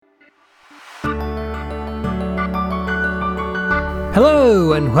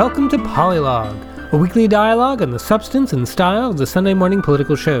Hello, and welcome to Polylog, a weekly dialogue on the substance and style of the Sunday morning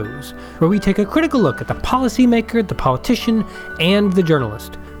political shows, where we take a critical look at the policymaker, the politician, and the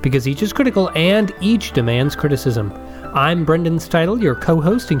journalist, because each is critical and each demands criticism. I'm Brendan Steidle, your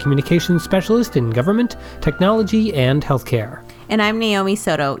co-host and communications specialist in government, technology, and healthcare. And I'm Naomi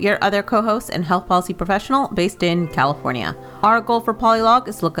Soto, your other co-host and health policy professional based in California. Our goal for Polylog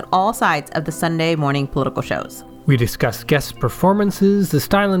is to look at all sides of the Sunday morning political shows. We discuss guest performances, the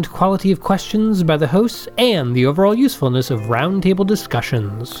style and quality of questions by the hosts, and the overall usefulness of roundtable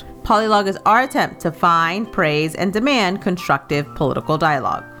discussions. Polylog is our attempt to find, praise, and demand constructive political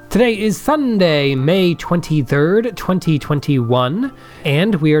dialogue. Today is Sunday, May 23rd, 2021,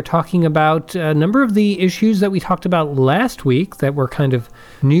 and we are talking about a number of the issues that we talked about last week that were kind of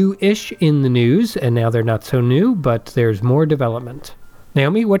new-ish in the news, and now they're not so new, but there's more development.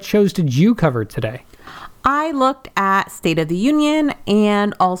 Naomi, what shows did you cover today? I looked at State of the Union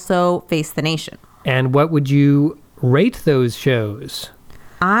and also Face the Nation. And what would you rate those shows?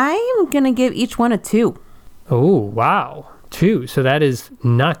 I'm going to give each one a 2. Oh, wow. 2. So that is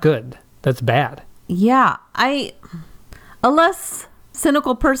not good. That's bad. Yeah, a less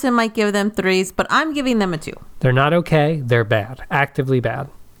cynical person might give them 3s, but I'm giving them a 2. They're not okay. They're bad. Actively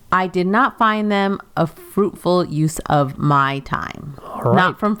bad. I did not find them a fruitful use of my time. All right.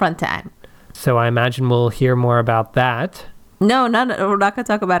 Not from front to end. So I imagine we'll hear more about that. No, we're not going to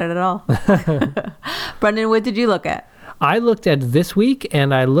talk about it at all. Brendan, what did you look at? I looked at This Week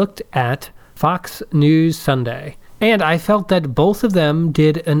and I looked at Fox News Sunday. And I felt that both of them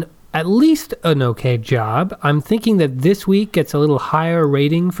did at least an okay job. I'm thinking that This Week gets a little higher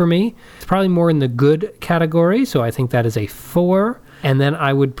rating for me. It's probably more in the good category, so I think that is a 4. And then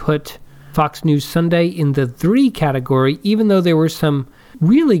I would put Fox News Sunday in the 3 category, even though there were some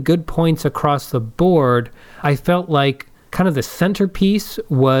really good points across the board. I felt like kind of the centerpiece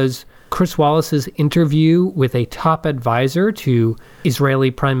was Chris Wallace's interview with a top advisor to Israeli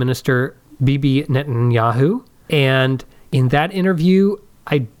Prime Minister Bibi Netanyahu. And in that interview,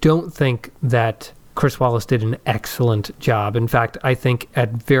 I don't think that Chris Wallace did an excellent job. In fact, I think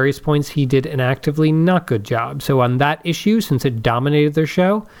at various points he did an actively not good job. So on that issue, since it dominated their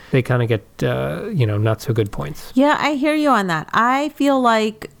show, they kind of get, not so good points. Yeah, I hear you on that. I feel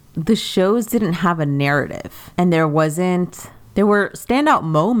like the shows didn't have a narrative, and there were standout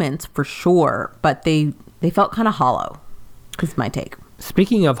moments for sure, but they felt kind of hollow, is my take.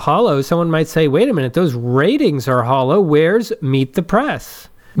 Speaking of hollow, someone might say, wait a minute, those ratings are hollow. Where's Meet the Press?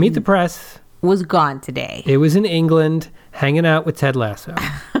 Meet the Press was gone today. It was in England, hanging out with Ted Lasso.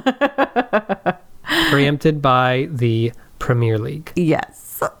 Preempted by the Premier League.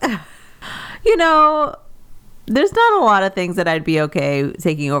 Yes. There's not a lot of things that I'd be okay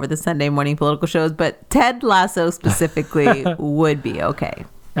taking over the Sunday morning political shows, but Ted Lasso specifically would be okay.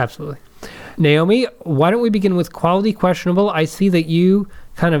 Absolutely. Naomi, why don't we begin with quality questionable? I see that you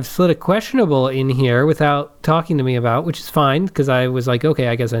kind of slid a questionable in here without talking to me about, which is fine, because I was like, okay,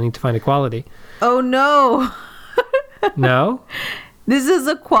 I guess I need to find a quality. Oh, no. No? This is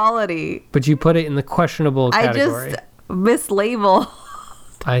a quality. But you put it in the questionable category. I just mislabeled.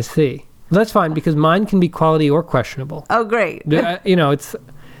 I see. That's fine, because mine can be quality or questionable. Oh, great. It's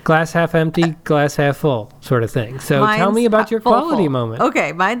glass half empty, glass half full sort of thing. So tell me about your quality moment.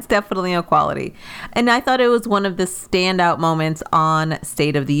 Okay, mine's definitely a quality. And I thought it was one of the standout moments on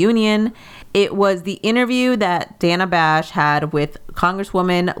State of the Union. It was the interview that Dana Bash had with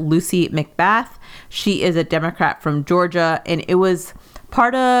Congresswoman Lucy McBath. She is a Democrat from Georgia, and it was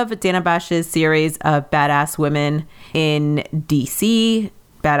part of Dana Bash's series of Badass Women in D.C.,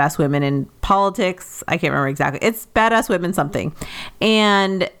 Badass Women in Politics. I can't remember exactly. It's Badass Women something.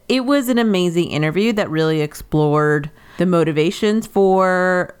 And it was an amazing interview that really explored the motivations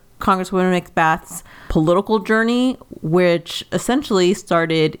for Congresswoman McBath's political journey, which essentially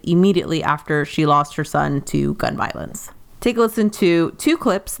started immediately after she lost her son to gun violence. Take a listen to 2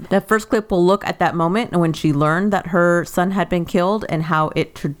 clips. The first clip will look at that moment when she learned that her son had been killed and how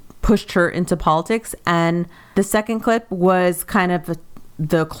it pushed her into politics. And the second clip was kind of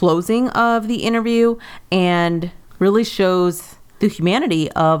the closing of the interview and really shows the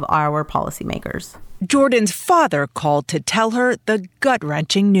humanity of our policymakers. Jordan's father called to tell her the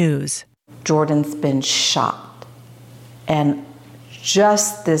gut-wrenching news. Jordan's been shot, and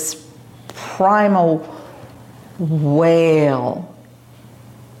just this primal wail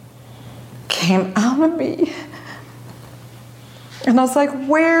came out of me. And I was like,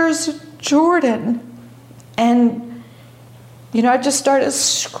 where's Jordan? And I just started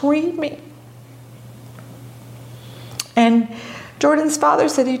screaming. And Jordan's father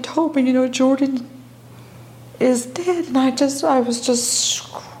said, he told me, Jordan is dead. And I was just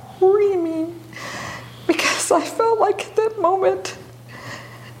screaming because I felt like at that moment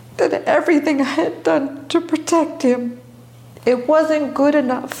that everything I had done to protect him, it wasn't good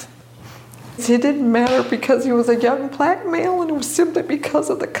enough. It didn't matter because he was a young black male, and it was simply because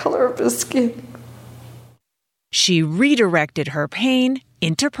of the color of his skin. She redirected her pain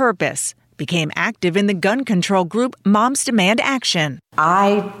into purpose, became active in the gun control group Moms Demand Action.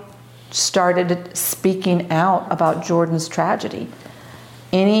 I started speaking out about Jordan's tragedy.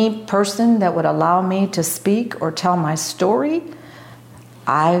 Any person that would allow me to speak or tell my story,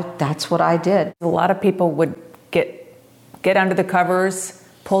 that's what I did. A lot of people would get under the covers,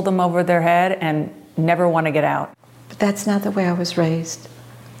 pull them over their head, and never want to get out. But that's not the way I was raised.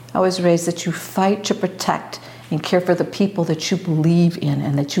 I was raised that you fight to protect and care for the people that you believe in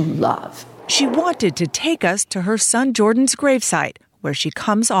and that you love. She wanted to take us to her son Jordan's gravesite, where she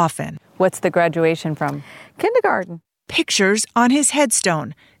comes often. What's the graduation from? Kindergarten. Pictures on his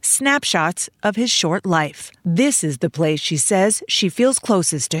headstone, snapshots of his short life. This is the place she says she feels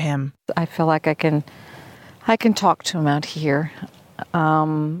closest to him. I feel like I can talk to him out here.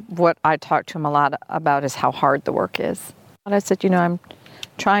 What I talk to him a lot about is how hard the work is. And I said, I'm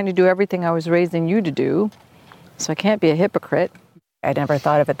trying to do everything I was raising you to do, so I can't be a hypocrite. I never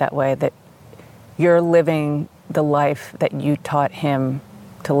thought of it that way, that you're living the life that you taught him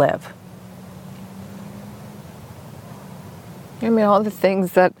to live. All the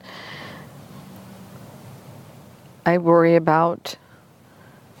things that I worry about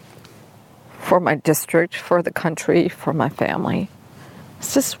for my district, for the country, for my family.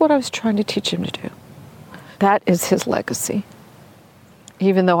 This is what I was trying to teach him to do. That is his legacy.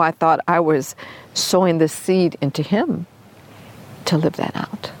 Even though I thought I was sowing the seed into him to live that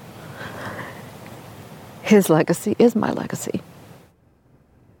out. His legacy is my legacy.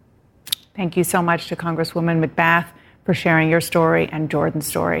 Thank you so much to Congresswoman McBath for sharing your story and Jordan's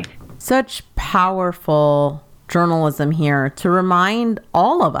story. Such powerful journalism here to remind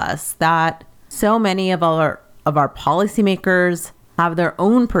all of us that so many of our policymakers have their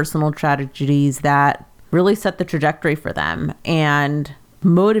own personal tragedies that really set the trajectory for them and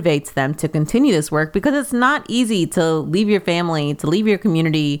motivates them to continue this work, because it's not easy to leave your family, to leave your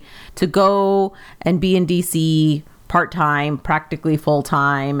community, to go and be in DC part-time, practically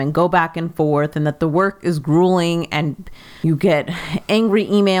full-time, and go back and forth, and that the work is grueling and you get angry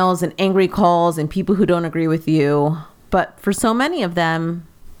emails and angry calls and people who don't agree with you. But for so many of them,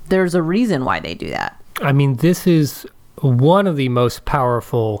 there's a reason why they do that. This is one of the most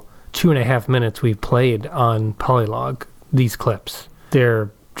powerful 2.5 minutes we've played on Polylog, these clips. They're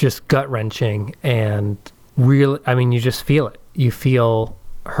just gut-wrenching and real. You just feel it. You feel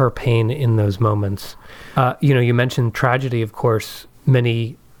her pain in those moments. You mentioned tragedy, of course.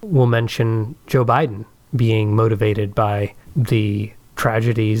 Many will mention Joe Biden being motivated by the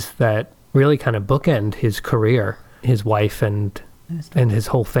tragedies that really kind of bookend his career. His wife and his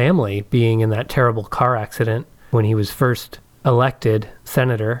whole family being in that terrible car accident when he was first elected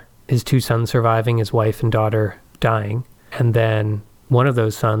senator, his 2 sons surviving, his wife and daughter dying, and then one of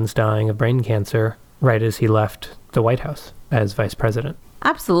those sons dying of brain cancer right as he left the White House as vice president.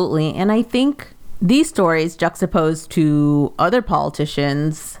 Absolutely. And I think these stories juxtaposed to other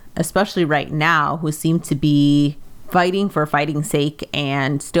politicians, especially right now, who seem to be fighting for fighting's sake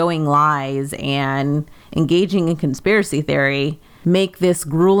and stowing lies and engaging in conspiracy theory, make this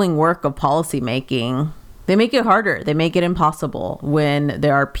grueling work of policymaking. They make it harder. They make it impossible when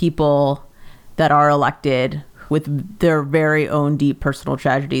there are people that are elected with their very own deep personal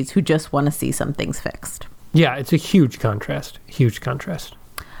tragedies who just want to see some things fixed. Yeah, it's a huge contrast. Huge contrast.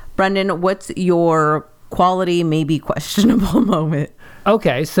 Brendan, what's your quality, maybe questionable moment?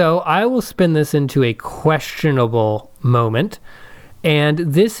 Okay, so I will spin this into a questionable moment. And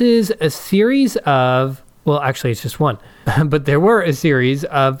this is a series of, well, actually it's just one, but there were a series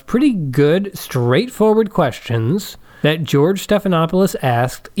of pretty good, straightforward questions that George Stephanopoulos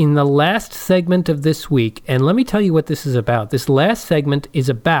asked in the last segment of this week. And let me tell you what this is about. This last segment is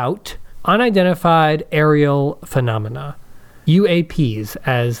about unidentified aerial phenomena. UAPs,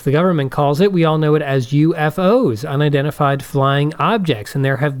 as the government calls it. We all know it as UFOs, unidentified flying objects. And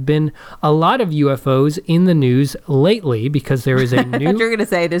there have been a lot of UFOs in the news lately because there is a new... You're going to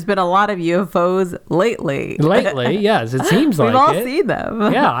say there's been a lot of UFOs lately. Lately, yes. It seems like it. We've all seen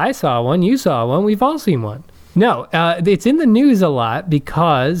them. Yeah, I saw one. You saw one. We've all seen one. No, it's in the news a lot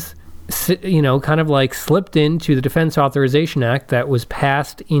because, kind of like slipped into the Defense Authorization Act that was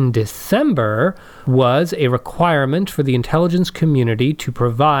passed in December, was a requirement for the intelligence community to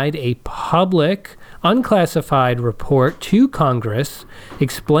provide a public unclassified report to Congress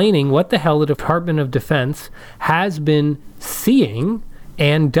explaining what the hell the Department of Defense has been seeing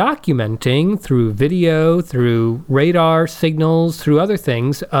and documenting through video, through radar signals, through other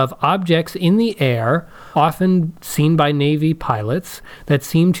things of objects in the air, often seen by Navy pilots, that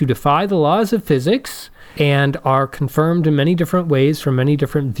seem to defy the laws of physics and are confirmed in many different ways from many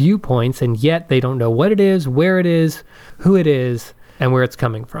different viewpoints, and yet they don't know what it is, where it is, who it is, and where it's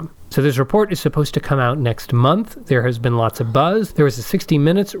coming from. So this report is supposed to come out next month. There has been lots of buzz. There was a 60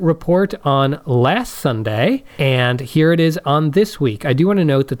 Minutes report on last Sunday, and here it is on this week. I do want to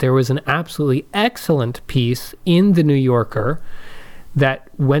note that there was an absolutely excellent piece in The New Yorker that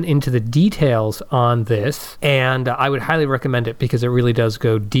went into the details on this, and I would highly recommend it because it really does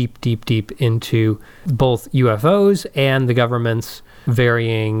go deep, deep, deep into both UFOs and the government's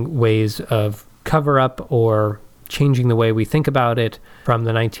varying ways of cover-up or changing the way we think about it from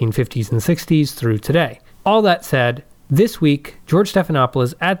the 1950s and 60s through today. All that said, this week, George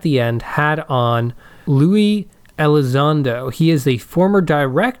Stephanopoulos at the end had on Louis Elizondo. He is a former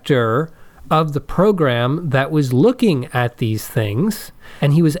director of the program that was looking at these things,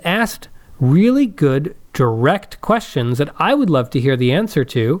 and he was asked really good, direct questions that I would love to hear the answer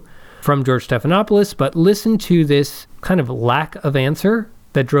to from George Stephanopoulos, but listen to this kind of lack of answer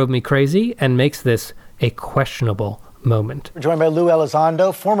that drove me crazy and makes this a questionable moment. We're joined by Lou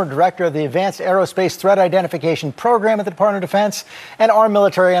Elizondo, former director of the Advanced Aerospace Threat Identification Program at the Department of Defense, and our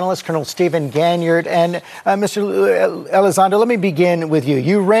military analyst, Colonel Stephen Ganyard. And Mr. Elizondo, let me begin with you.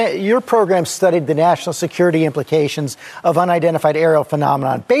 Your program studied the national security implications of unidentified aerial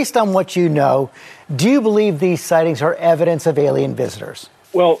phenomenon. Based on what you know, do you believe these sightings are evidence of alien visitors?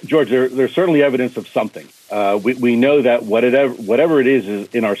 Well, George, there's certainly evidence of something. We know that whatever it is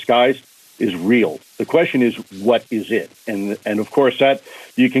in our skies is real. The question is, what is it? And of course, that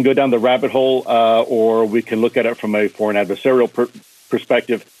you can go down the rabbit hole, or we can look at it from a foreign adversarial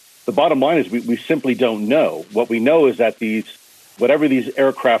perspective. The bottom line is we simply don't know. What we know is that whatever these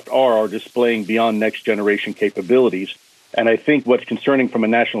aircraft are displaying beyond next generation capabilities. And I think what's concerning from a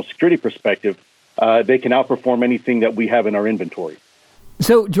national security perspective, they can outperform anything that we have in our inventory.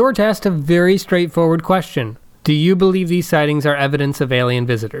 So George asked a very straightforward question. Do you believe these sightings are evidence of alien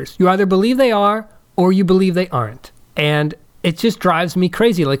visitors? You either believe they are or you believe they aren't. And it just drives me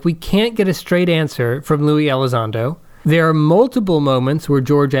crazy. Like, we can't get a straight answer from Louis Elizondo. There are multiple moments where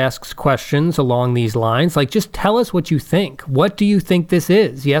George asks questions along these lines, like, just tell us what you think. What do you think this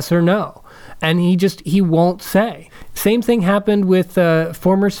is? Yes or no? And he won't say. Same thing happened with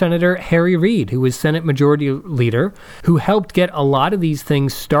former Senator Harry Reid, who was Senate Majority Leader, who helped get a lot of these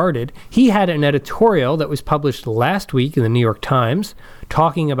things started. He had an editorial that was published last week in the New York Times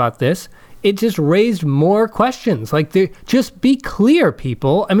talking about this. It just raised more questions. Like, just be clear,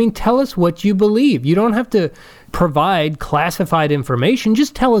 people. I mean, tell us what you believe. You don't have to provide classified information.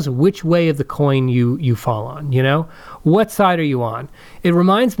 Just tell us which way of the coin you fall on, you know? What side are you on? It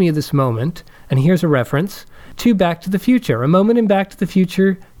reminds me of this moment, and here's a reference to Back to the Future. A moment in Back to the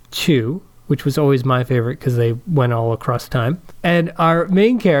Future 2, which was always my favorite because they went all across time. And our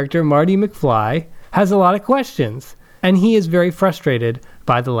main character, Marty McFly, has a lot of questions, and he is very frustrated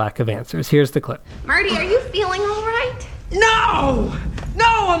by the lack of answers. Here's the clip. Marty, are you feeling all right? No,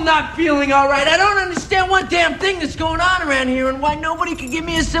 I'm not feeling all right. I don't understand one damn thing that's going on around here and why nobody can give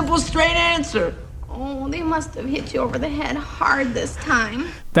me a simple, straight answer. Oh, they must have hit you over the head hard this time.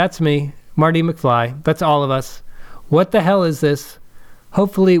 That's me, Marty McFly. That's all of us. What the hell is this?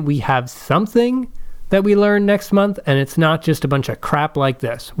 Hopefully we have something that we learn next month, and it's not just a bunch of crap like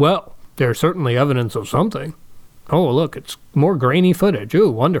this. Well, there's certainly evidence of something. Oh, look, it's more grainy footage.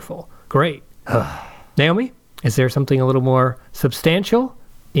 Ooh, wonderful. Great. Naomi, is there something a little more substantial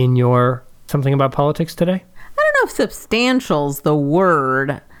in your Something About Politics today? I don't know if substantial's the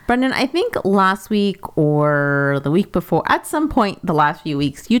word. Brendan, I think last week or the week before, at some point the last few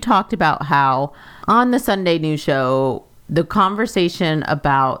weeks, you talked about how on the Sunday news show, the conversation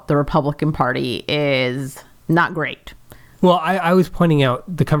about the Republican Party is not great. Well, I was pointing out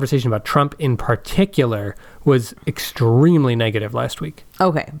the conversation about Trump in particular was extremely negative last week.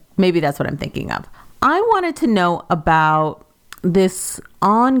 Okay, maybe that's what I'm thinking of. I wanted to know about this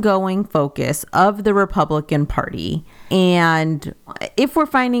ongoing focus of the Republican Party, and if we're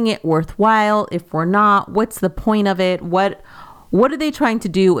finding it worthwhile, if we're not, what's the point of it? What are they trying to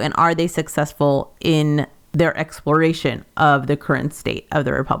do, and are they successful in their exploration of the current state of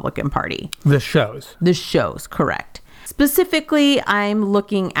the Republican Party? The shows, correct. Specifically, I'm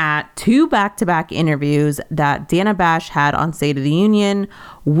looking at 2 back-to-back interviews that Dana Bash had on State of the Union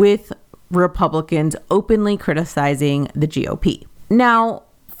with Republicans openly criticizing the GOP. Now,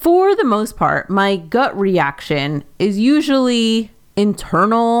 For the most part, my gut reaction is usually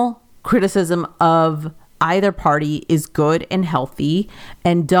internal criticism of either party is good and healthy,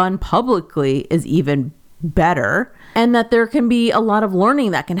 and done publicly is even better, and that there can be a lot of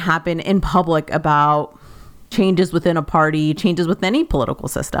learning that can happen in public about changes within a party, changes with any political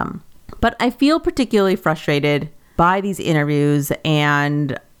system. But I feel particularly frustrated by these interviews,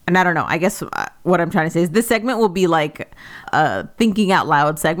 and I don't know, I guess what I'm trying to say is this segment will be like a thinking out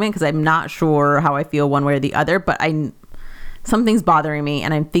loud segment, because I'm not sure how I feel one way or the other, but something's bothering me,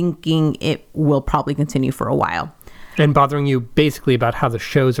 and I'm thinking it will probably continue for a while. And bothering you basically about how the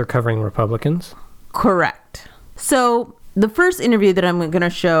shows are covering Republicans? Correct. So the first interview that I'm going to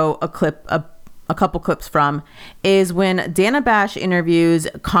show a couple clips from is when Dana Bash interviews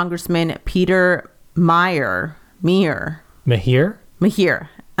Congressman Peter Meijer.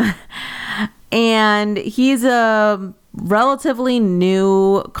 And he's a relatively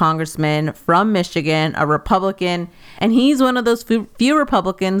new congressman from Michigan, a Republican, and he's one of those few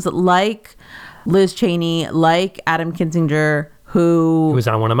Republicans like Liz Cheney, like Adam Kinzinger, who was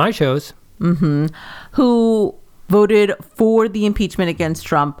on one of my shows, who voted for the impeachment against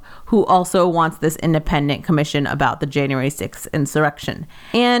Trump, who also wants this independent commission about the January 6th insurrection.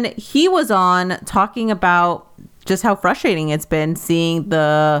 And he was on talking about just how frustrating it's been seeing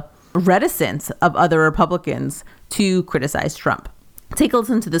the reticence of other Republicans to criticize Trump. Take a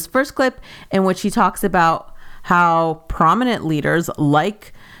listen to this first clip in which he talks about how prominent leaders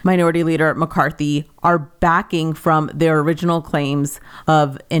like Minority Leader McCarthy are backing from their original claims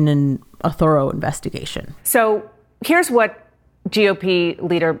of a thorough investigation. So here's what GOP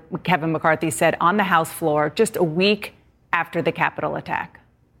leader Kevin McCarthy said on the House floor just a week after the Capitol attack.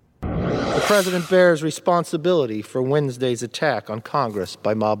 The president bears responsibility for Wednesday's attack on Congress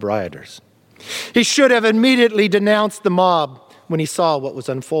by mob rioters. He should have immediately denounced the mob when he saw what was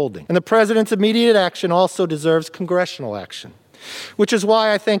unfolding. And the president's immediate action also deserves congressional action, which is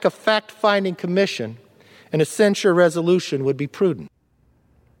why I think a fact-finding commission and a censure resolution would be prudent.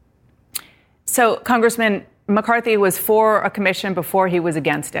 So, Congressman, McCarthy was for a commission before he was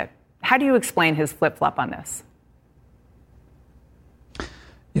against it. How do you explain his flip-flop on this?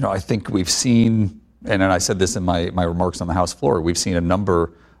 You know, I think we've seen, and I said this in my remarks on the House floor, we've seen a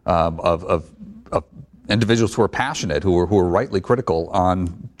number of individuals who are passionate, who are rightly critical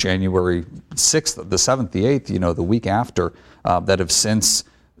on January 6th, the 7th, the 8th, the week after, that have since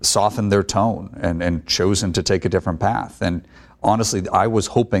softened their tone and chosen to take a different path. And honestly, I was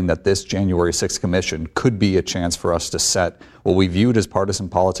hoping that this January 6th commission could be a chance for us to set what we viewed as partisan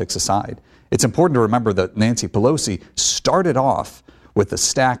politics aside. It's important to remember that Nancy Pelosi started off with a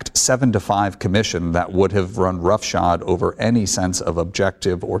stacked 7-5 commission that would have run roughshod over any sense of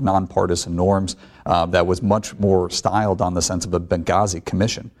objective or nonpartisan norms, that was much more styled on the sense of a Benghazi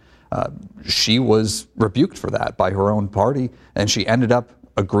commission. She was rebuked for that by her own party, and she ended up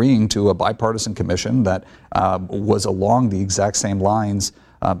agreeing to a bipartisan commission that was along the exact same lines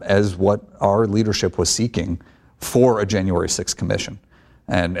as what our leadership was seeking for a January 6th commission.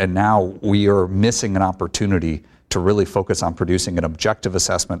 And now we are missing an opportunity to really focus on producing an objective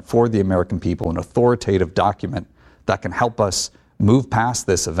assessment for the American people, an authoritative document that can help us move past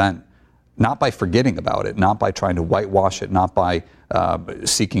this event, not by forgetting about it, not by trying to whitewash it, not by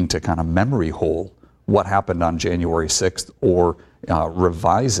seeking to kind of memory hole what happened on January 6th or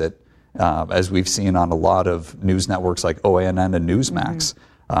revise it, as we've seen on a lot of news networks like OANN and Newsmax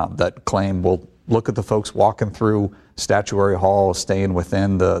that claim, well, look at the folks walking through Statuary Hall, staying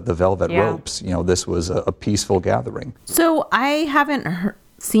within the velvet ropes. This was a peaceful gathering. So I haven't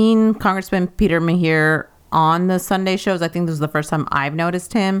seen Congressman Peter Meijer on the Sunday shows. I think this is the first time I've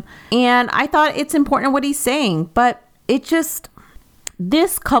noticed him. And I thought it's important what he's saying, but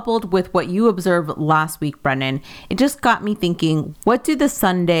this coupled with what you observed last week, Brendan, it just got me thinking, what do the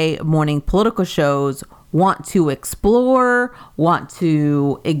Sunday morning political shows want to explore, want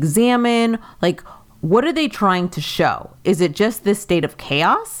to examine? Like, what are they trying to show? Is it just this state of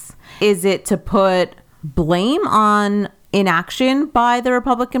chaos? Is it to put blame on inaction by the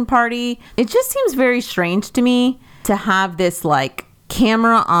Republican Party? It just seems very strange to me to have this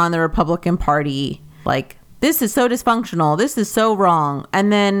camera on the Republican Party, this is so dysfunctional, this is so wrong.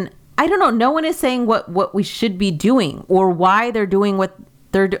 And then, I don't know, no one is saying what we should be doing or why they're doing what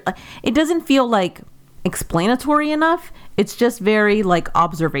they're doing. It doesn't feel explanatory enough. It's just very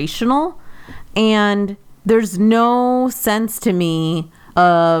observational. And there's no sense to me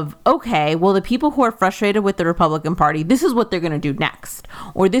of, okay, well, the people who are frustrated with the Republican Party, this is what they're going to do next.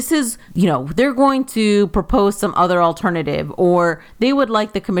 Or this is, they're going to propose some other alternative, or they would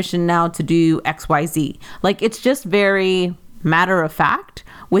like the commission now to do XYZ. It's just very matter of fact,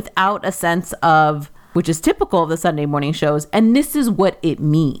 without a sense of, which is typical of the Sunday morning shows. And this is what it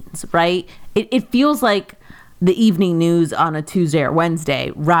means, right? It feels like the evening news on a Tuesday or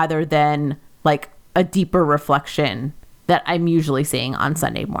Wednesday rather than like a deeper reflection that I'm usually seeing on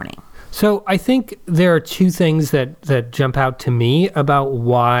Sunday morning. So I think there are two things that jump out to me about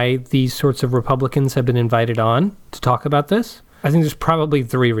why these sorts of Republicans have been invited on to talk about this. I think there's probably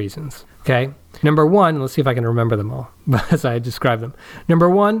three reasons, okay? Number one, let's see if I can remember them all as I describe them. Number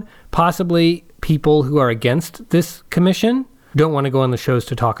one, possibly people who are against this commission don't want to go on the shows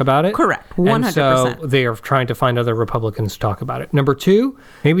to talk about it. Correct, 100%. And so they are trying to find other Republicans to talk about it. Number two,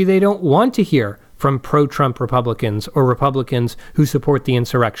 maybe they don't want to hear from pro-Trump Republicans or Republicans who support the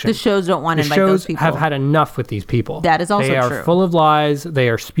insurrection. The shows don't want to invite those people. The shows have had enough with these people. That is also true. They are full of lies. They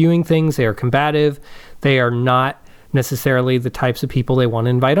are spewing things. They are combative. They are not necessarily the types of people they want to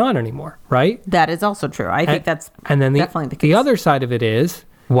invite on anymore, right? That is also true. I think that's definitely the case. The other side of it is,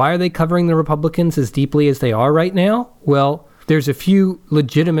 why are they covering the Republicans as deeply as they are right now? Well, there's a few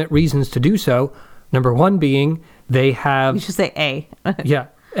legitimate reasons to do so. Number one being they have... You should say A. Yeah.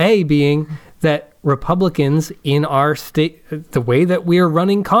 A being that Republicans in our state, the way that we're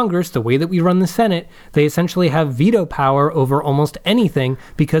running Congress, the way that we run the Senate, they essentially have veto power over almost anything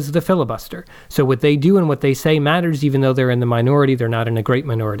because of the filibuster. So what they do and what they say matters, even though they're in the minority. They're not in a great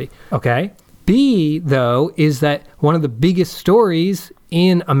minority. Okay? B, though, is that one of the biggest stories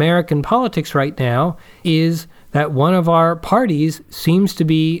in American politics right now is that one of our parties seems to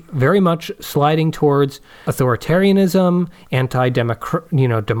be very much sliding towards authoritarianism,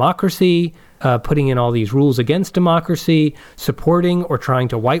 democracy, putting in all these rules against democracy, supporting or trying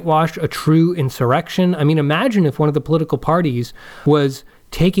to whitewash a true insurrection. I mean, imagine if one of the political parties was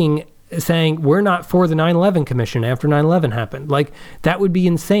saying, we're not for the 9/11 Commission after 9/11 happened. Like, that would be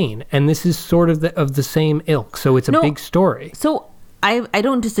insane. And this is sort of the same ilk. So it's a big story. So I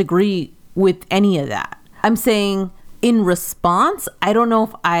don't disagree with any of that. I'm saying in response, I don't know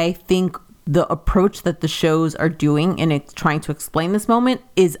if I think the approach that the shows are doing in trying to explain this moment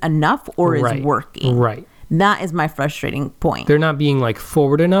is enough or is working. Right. That is my frustrating point. They're not being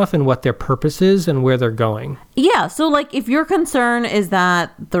forward enough in what their purpose is and where they're going. Yeah. So if your concern is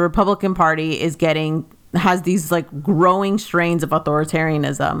that the Republican Party has these growing strains of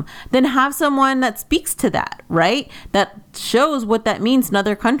authoritarianism, then have someone that speaks to that, right? That shows what that means in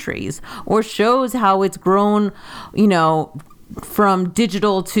other countries, or shows how it's grown, from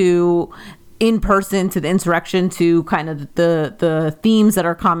digital to in person to the insurrection to kind of the themes that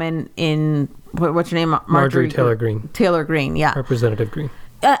are common in what's your name? Marjorie Taylor Greene. Taylor Greene, yeah. Representative Greene.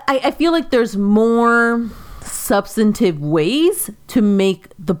 I feel like there's more substantive ways to make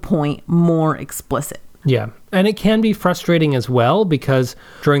the point more explicit. Yeah. And it can be frustrating as well, because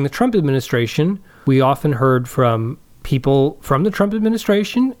during the Trump administration, we often heard from people from the Trump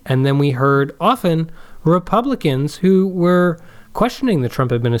administration, and then we heard often Republicans who were questioning the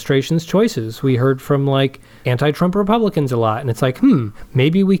Trump administration's choices. We heard from anti-Trump Republicans a lot, and it's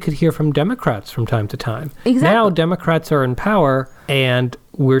maybe we could hear from Democrats from time to time. Exactly. Now Democrats are in power, and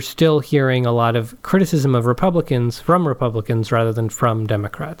we're still hearing a lot of criticism of Republicans from Republicans rather than from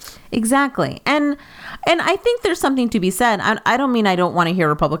Democrats. Exactly. And I think there's something to be said. I don't mean I don't want to hear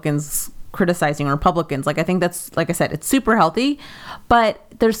Republicans criticizing Republicans. I think that's, like I said, it's super healthy, but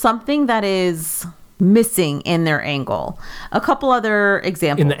there's something that is missing in their angle. A couple other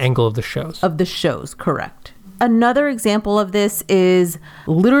examples. In the angle of the shows. Of the shows, correct. Another example of this is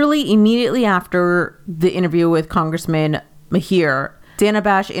literally immediately after the interview with Congressman Mejia, Dana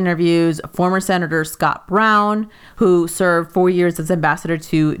Bash interviews former Senator Scott Brown, who served 4 years as ambassador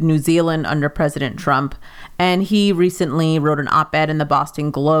to New Zealand under President Trump. And he recently wrote an op-ed in the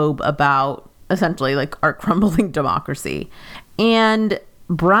Boston Globe about essentially our crumbling democracy. And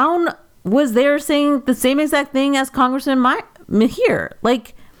Brown was there saying the same exact thing as Congressman Mejia.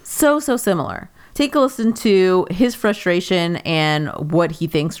 So similar. Take a listen to his frustration and what he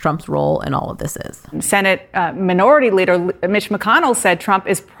thinks Trump's role in all of this is. Senate Minority Leader Mitch McConnell said Trump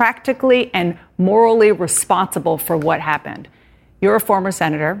is practically and morally responsible for what happened. You're a former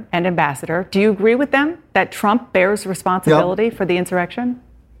senator and ambassador. Do you agree with them that Trump bears responsibility for the insurrection?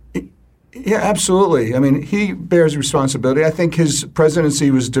 Yeah, absolutely. I mean, he bears responsibility. I think his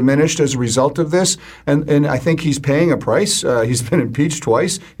presidency was diminished as a result of this, and I think he's paying a price. He's been impeached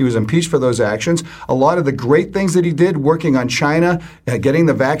twice. He was impeached for those actions. A lot of the great things that he did, working on China, getting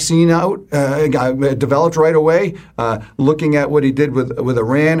the vaccine out, developed right away, looking at what he did with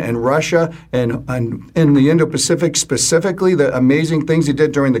Iran and Russia, and in the Indo-Pacific specifically, the amazing things he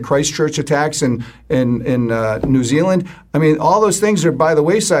did during the Christchurch attacks in New Zealand. I mean, all those things are by the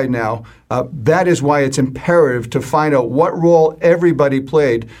wayside now. That is why it's imperative to find out what role everybody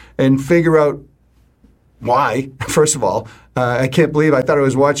played and figure out why, first of all. I can't believe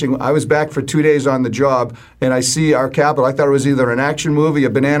I was back for 2 days on the job, and I see our capital. I thought it was either an action movie, a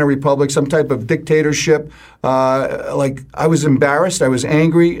banana republic, some type of dictatorship. I was embarrassed, I was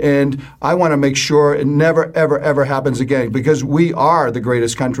angry, and I want to make sure it never, ever, ever happens again, because we are the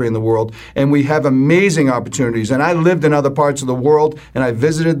greatest country in the world, and we have amazing opportunities. And I lived in other parts of the world, and I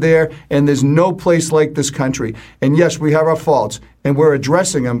visited there, and there's no place like this country. And yes, we have our faults, and we're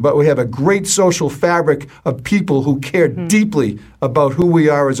addressing them, but we have a great social fabric of people who care deeply about who we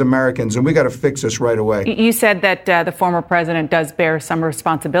are as Americans, and we got to fix this right away. You said that the former president does bear some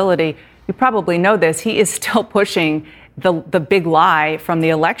responsibility. You probably know this. He is still pushing the big lie from the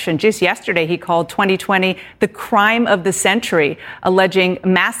election. Just yesterday, he called 2020 the crime of the century, alleging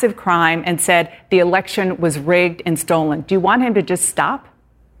massive crime, and said the election was rigged and stolen. Do you want him to just stop?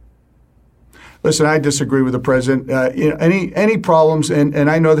 Listen, I disagree with the president. Any problems,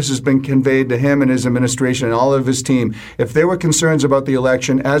 and I know this has been conveyed to him and his administration and all of his team. If there were concerns about the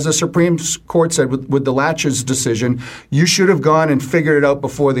election, as the Supreme Court said with the Latches decision, you should have gone and figured it out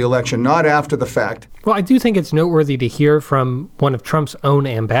before the election, not after the fact. Well, I do think it's noteworthy to hear from one of Trump's own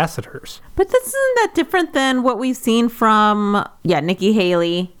ambassadors. But this isn't that different than what we've seen from, Nikki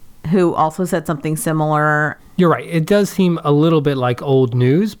Haley, who also said something similar. You're right. It does seem a little bit like old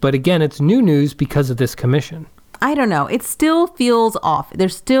news, but again, it's new news because of this commission. I don't know. It still feels off. There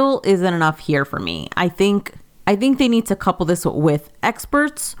still isn't enough here for me. I think they need to couple this with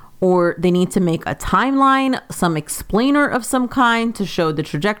experts, or they need to make a timeline, some explainer of some kind to show the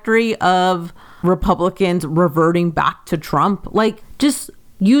trajectory of Republicans reverting back to Trump. Like, just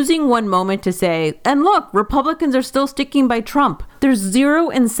using one moment to say, and look, Republicans are still sticking by Trump. There's zero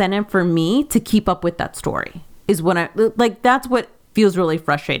incentive for me to keep up with that story, is what that's what feels really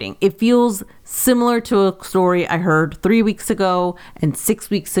frustrating. It feels similar to a story I heard 3 weeks ago and 6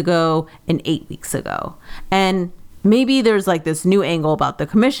 weeks ago and 8 weeks ago. And maybe there's this new angle about the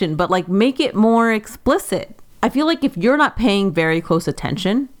commission, but make it more explicit. I feel like if you're not paying very close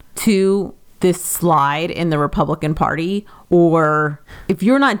attention to this slide in the Republican Party, or if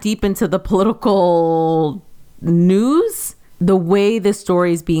you're not deep into the political news, the way this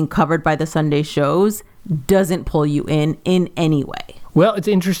story is being covered by the Sunday shows doesn't pull you in any way. Well, it's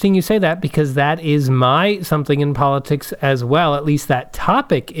interesting you say that, because that is my something in politics as well. At least that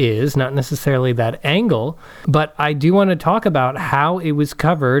topic is, not necessarily that angle. But I do want to talk about how it was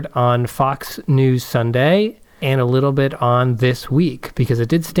covered on Fox News Sunday and a little bit on This Week, because it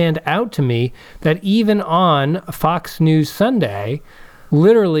did stand out to me that even on Fox News Sunday,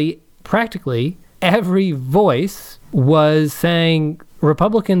 literally, practically every voice was saying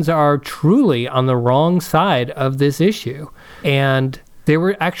Republicans are truly on the wrong side of this issue. And there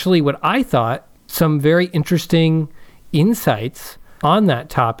were actually, what I thought, some very interesting insights on that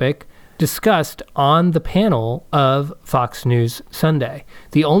topic discussed on the panel of Fox News Sunday.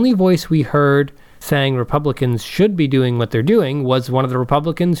 The only voice we heard saying Republicans should be doing what they're doing was one of the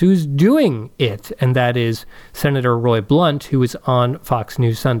Republicans who's doing it, and that is Senator Roy Blunt, who was on Fox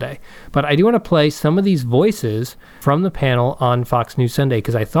News Sunday. But I do want to play some of these voices from the panel on Fox News Sunday,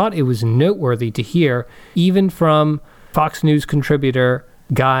 because I thought it was noteworthy to hear, even from Fox News contributor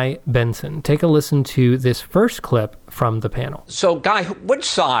Guy Benson. Take a listen to this first clip from the panel. So, Guy, which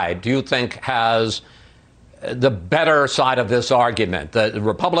side do you think has the better side of this argument? The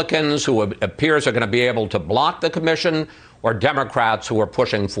Republicans who it appears are going to be able to block the commission, or Democrats who are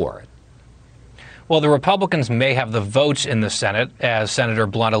pushing for it? Well, the Republicans may have the votes in the Senate, as Senator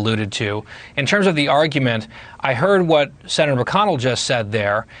Blunt alluded to. In terms of the argument, I heard what Senator McConnell just said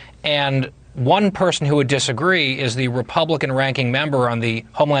there, and one person who would disagree is the Republican ranking member on the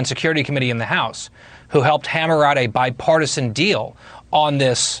Homeland Security Committee in the House, who helped hammer out a bipartisan deal on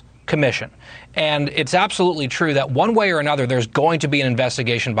this commission. And it's absolutely true that one way or another, there's going to be an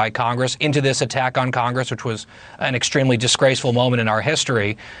investigation by Congress into this attack on Congress, which was an extremely disgraceful moment in our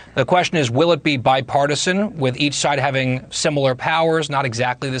history. The question is, will it be bipartisan, with each side having similar powers, not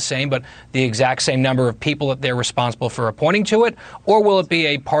exactly the same, but the exact same number of people that they're responsible for appointing to it? Or will it be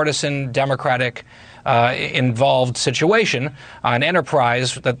a partisan Democratic involved situation, an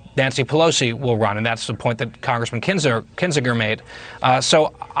enterprise that Nancy Pelosi will run? And that's the point that Congressman Kinzinger made.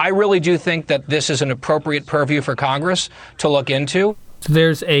 So I really do think that this is an appropriate purview for Congress to look into. So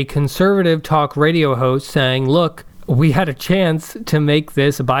there's a conservative talk radio host saying, look, we had a chance to make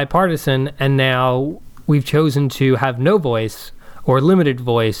this bipartisan, and now we've chosen to have no voice or limited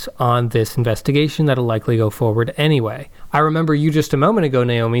voice on this investigation that'll likely go forward anyway. I remember you just a moment ago,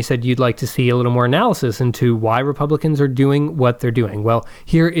 Naomi, said you'd like to see a little more analysis into why Republicans are doing what they're doing. Well,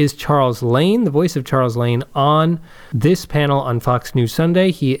 here is Charles Lane, the voice of Charles Lane, on this panel on Fox News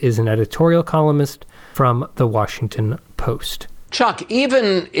Sunday. He is an editorial columnist from The Washington Post. Chuck,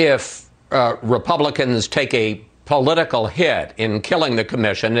 even if Republicans take a political hit in killing the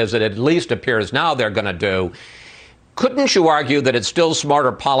commission, as it at least appears now they're going to do, couldn't you argue that it's still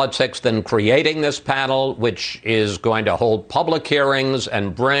smarter politics than creating this panel, which is going to hold public hearings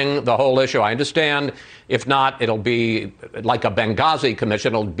and bring the whole issue? I understand if not, it'll be like a Benghazi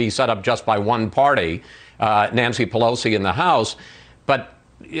commission. It'll be set up just by one party, Nancy Pelosi in the House. But,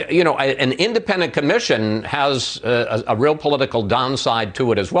 you know, an independent commission has a real political downside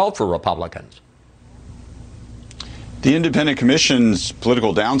to it as well for Republicans. The independent commission's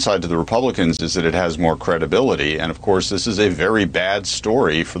political downside to the Republicans is that it has more credibility. And of course, this is a very bad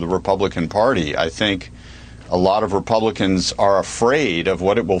story for the Republican Party. I think a lot of Republicans are afraid of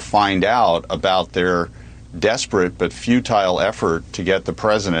what it will find out about their desperate but futile effort to get the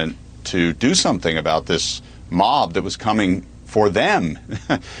president to do something about this mob that was coming for them.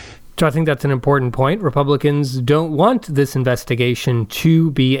 So I think that's an important point. Republicans don't want this investigation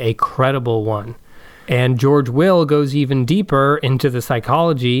to be a credible one. And George Will goes even deeper into the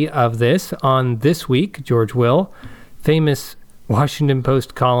psychology of this on This Week. George Will, famous Washington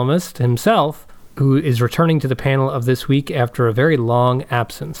Post columnist himself, who is returning to the panel of This Week after a very long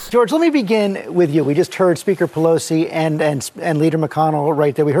absence. George, let me begin with you. We just heard Speaker Pelosi and Leader McConnell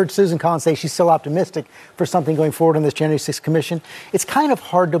right there. We heard Susan Collins say she's still optimistic for something going forward on this January 6th commission. It's kind of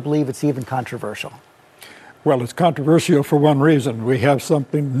hard to believe it's even controversial. Well, it's controversial for one reason. We have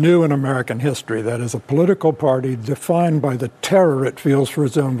something new in American history, that is a political party defined by the terror it feels for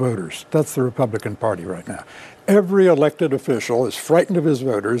its own voters. That's the Republican Party right now. Every elected official is frightened of his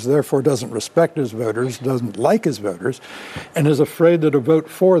voters, therefore doesn't respect his voters, doesn't like his voters, and is afraid that a vote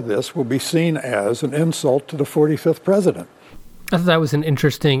for this will be seen as an insult to the 45th president. I thought that was an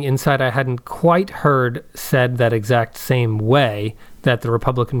interesting insight I hadn't quite heard said that exact same way, that the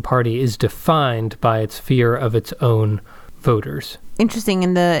Republican Party is defined by its fear of its own voters. Interesting.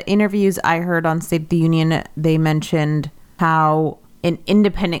 In the interviews I heard on State of the Union, they mentioned how an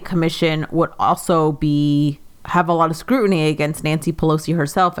independent commission would also have a lot of scrutiny against Nancy Pelosi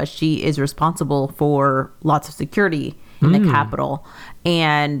herself, as she is responsible for lots of security in the Capitol.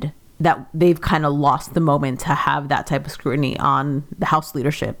 And that they've kind of lost the moment to have that type of scrutiny on the House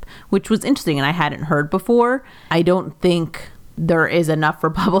leadership, which was interesting and I hadn't heard before. I don't think there is enough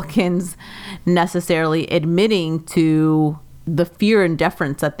Republicans necessarily admitting to the fear and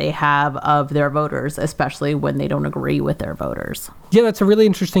deference that they have of their voters, especially when they don't agree with their voters. Yeah, that's a really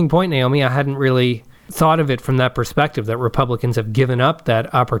interesting point, Naomi. I hadn't really thought of it from that perspective, that Republicans have given up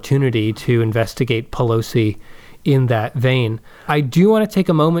that opportunity to investigate Pelosi in that vein. I do want to take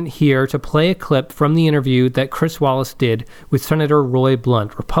a moment here to play a clip from the interview that Chris Wallace did with Senator Roy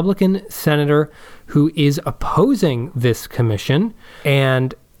Blunt, Republican senator who is opposing this commission.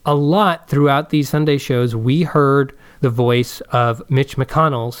 And a lot throughout these Sunday shows, we heard the voice of Mitch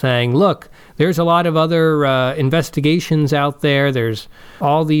McConnell saying, look, there's a lot of other investigations out there. There's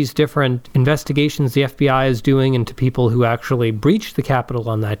all these different investigations the FBI is doing into people who actually breached the Capitol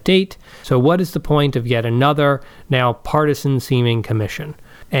on that date. So what is the point of yet another, now partisan-seeming commission?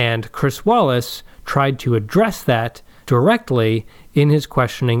 And Chris Wallace tried to address that directly in his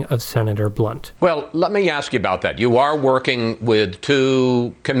questioning of Senator Blunt. Well, let me ask you about that. You are working with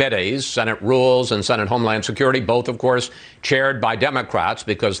two committees, Senate Rules and Senate Homeland Security, both, of course, chaired by Democrats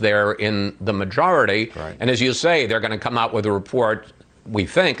because they're in the majority. Right. And as you say, they're going to come out with a report, we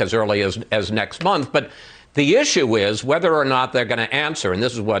think, as early as next month. But the issue is whether or not they're going to answer, and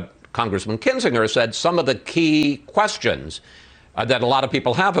this is what Congressman Kinzinger said, some of the key questions that a lot of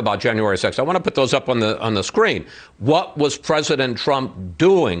people have about January 6th. I want to put those up on the screen. What was President Trump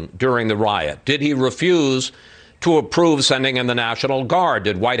doing during the riot? Did he refuse to approve sending in the National Guard?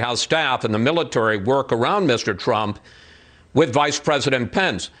 Did White House staff and the military work around Mr. Trump with Vice President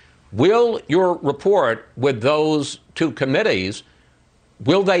Pence? Will your report with those two committees,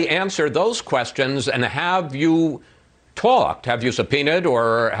 will they answer those questions? And have you talked, have you subpoenaed,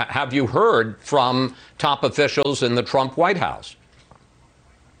 or have you heard from top officials in the Trump White House?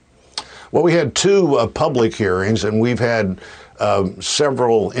 Well, we had two public hearings, and we've had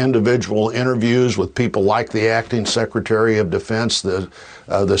several individual interviews with people like the acting Secretary of Defense,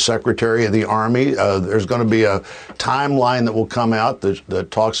 the Secretary of the Army. There's going to be a timeline that will come out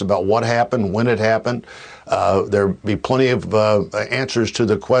that talks about what happened, when it happened. There'll be plenty of answers to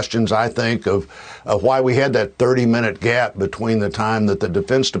the questions, I think, of why we had that 30-minute gap between the time that the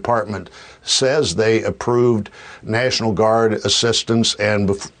Defense Department says they approved National Guard assistance and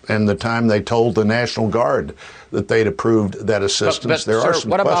the time they told the National Guard that they'd approved that assistance. But there sir, are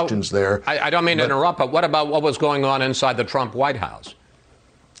some questions there. I don't mean to interrupt, but what about what was going on inside the Trump White House?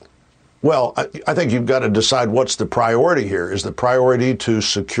 Well, I think you've got to decide what's the priority here. Is the priority to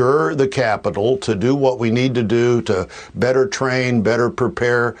secure the Capitol, to do what we need to do to better train, better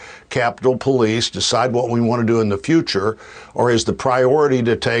prepare Capitol Police, decide what we want to do in the future? Or is the priority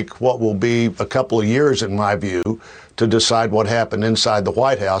to take what will be a couple of years, in my view, to decide what happened inside the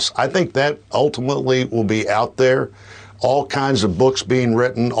White House? I think that ultimately will be out there. All kinds of books being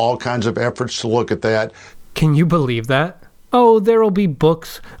written, all kinds of efforts to look at that. Can you believe that? Oh, there'll be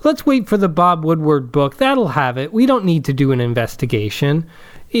books. Let's wait for the Bob Woodward book. That'll have it. We don't need to do an investigation.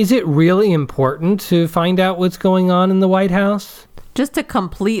 Is it really important to find out what's going on in the White House? Just a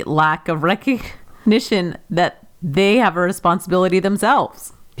complete lack of recognition that they have a responsibility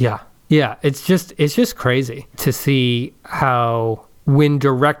themselves. Yeah. It's just crazy to see how, when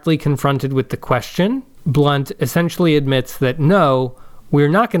directly confronted with the question, Blunt essentially admits that no, we're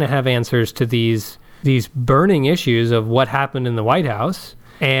not going to have answers to these burning issues of what happened in the White House.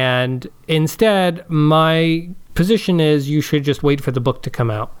 And instead, my position is you should just wait for the book to come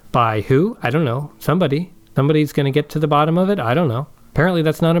out. By who? I don't know. Somebody's going to get to the bottom of it. I don't know. Apparently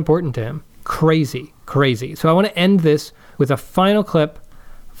that's not important to him. Crazy. So I want to end this with a final clip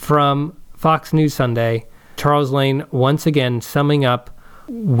from Fox News Sunday. Charles Lane once again summing up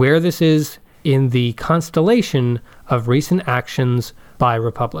where this is in the constellation of recent actions by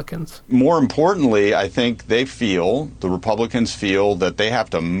Republicans. More importantly, I think the Republicans feel that they have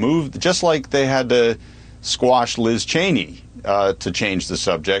to move, just like they had to squash Liz Cheney to change the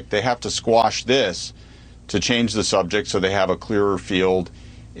subject. They have to squash this to change the subject so they have a clearer field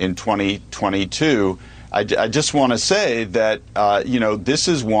in 2022. I just want to say that, this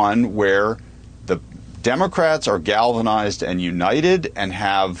is one where the Democrats are galvanized and united and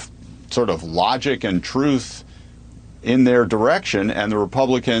have sort of logic and truth in their direction, and the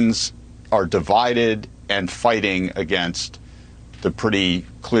Republicans are divided and fighting against the pretty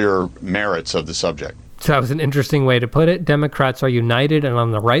clear merits of the subject. So that was an interesting way to put it. Democrats are united and on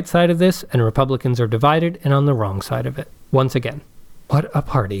the right side of this, and Republicans are divided and on the wrong side of it. Once again, what a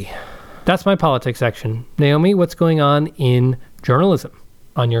party. That's my politics section. Naomi, what's going on in journalism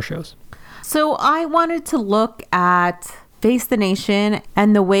on your shows? So I wanted to look at Face the Nation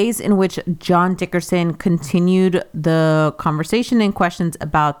and the ways in which John Dickerson continued the conversation and questions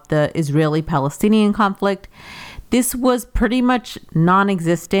about the Israeli-Palestinian conflict. This was pretty much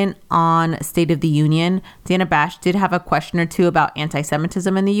non-existent on State of the Union. Dana Bash did have a question or two about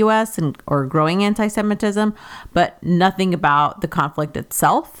anti-Semitism in the U.S. or growing anti-Semitism, but nothing about the conflict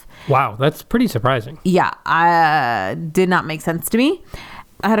itself. Wow, that's pretty surprising. Yeah, did not make sense to me.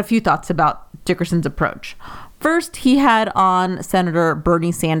 I had a few thoughts about Dickerson's approach. First, he had on Senator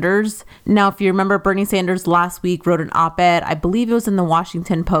Bernie Sanders. Now, if you remember, Bernie Sanders last week wrote an op-ed, I believe it was in the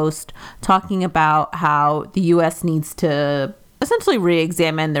Washington Post, talking about how the U.S. needs to essentially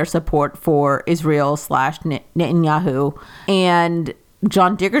re-examine their support for Israel/Netanyahu. And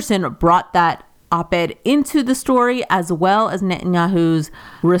John Dickerson brought that op-ed into the story, as well as Netanyahu's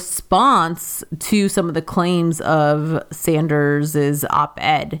response to some of the claims of Sanders's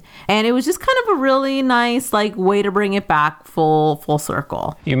op-ed. And it was just kind of a really nice way to bring it back full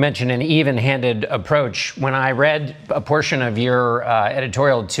circle. You mentioned an even-handed approach. When I read a portion of your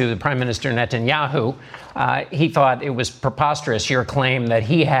editorial to the Prime Minister Netanyahu, he thought it was preposterous, your claim that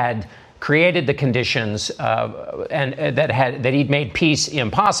he had created the conditions and that he'd made peace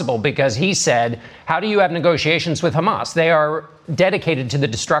impossible, because he said, how do you have negotiations with Hamas? They are dedicated to the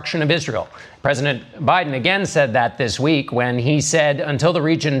destruction of Israel. President Biden again said that this week when he said, until the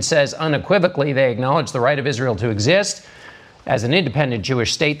region says unequivocally they acknowledge the right of Israel to exist as an independent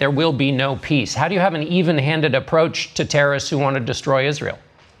Jewish state, there will be no peace. How do you have an even-handed approach to terrorists who want to destroy Israel?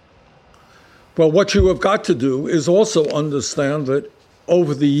 Well, what you have got to do is also understand that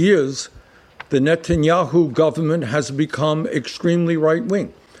over the years, the Netanyahu government has become extremely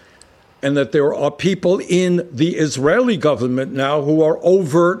right-wing, and that there are people in the Israeli government now who are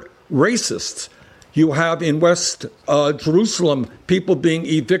overt racists. You have in West Jerusalem people being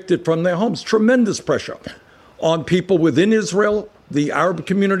evicted from their homes. Tremendous pressure on people within Israel, the Arab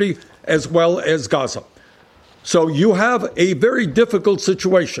community, as well as Gaza. So you have a very difficult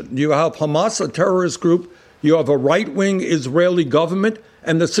situation. You have Hamas, a terrorist group. You have a right-wing Israeli government,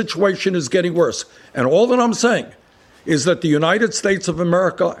 and the situation is getting worse. And all that I'm saying is that the United States of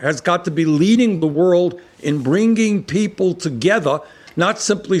America has got to be leading the world in bringing people together, not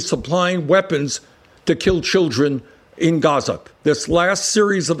simply supplying weapons to kill children in Gaza. This last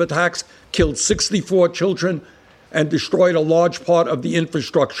series of attacks killed 64 children and destroyed a large part of the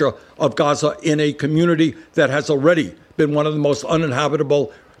infrastructure of Gaza in a community that has already been one of the most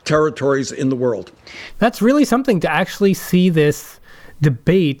uninhabitable territories in the world. That's really something to actually see this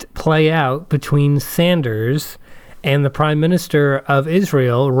debate play out between Sanders and the Prime Minister of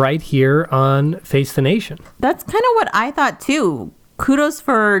Israel right here on Face the Nation. That's kind of what I thought too. Kudos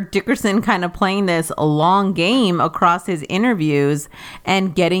for Dickerson kind of playing this long game across his interviews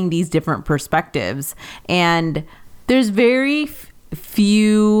and getting these different perspectives. And there's very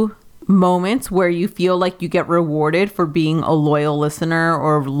few moments where you feel like you get rewarded for being a loyal listener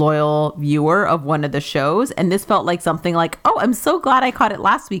or loyal viewer of one of the shows. And this felt like something like, oh, I'm so glad I caught it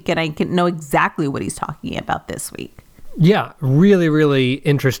last week and I can know exactly what he's talking about this week. Yeah, really, really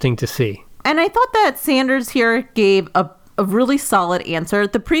interesting to see. And I thought that Sanders here gave a really solid answer.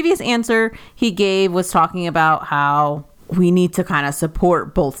 The previous answer he gave was talking about how we need to kind of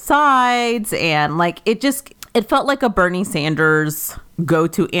support both sides. And like, it felt like a Bernie Sanders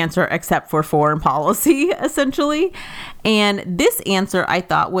go-to answer, except for foreign policy, essentially. And this answer, I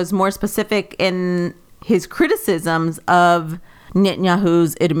thought, was more specific in his criticisms of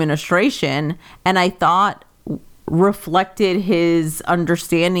Netanyahu's administration, and I thought reflected his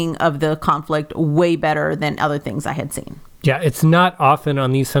understanding of the conflict way better than other things I had seen. Yeah, it's not often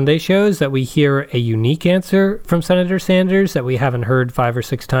on these Sunday shows that we hear a unique answer from Senator Sanders that we haven't heard 5 or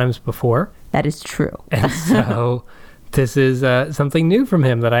 6 times before. That is true. And so this is something new from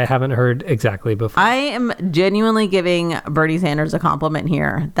him that I haven't heard exactly before. I am genuinely giving Bernie Sanders a compliment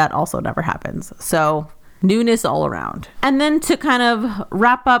here. That also never happens. So newness all around. And then to kind of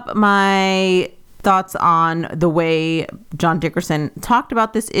wrap up my thoughts on the way John Dickerson talked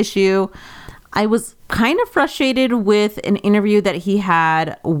about this issue, I was kind of frustrated with an interview that he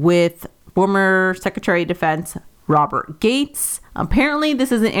had with former Secretary of Defense Robert Gates. Apparently,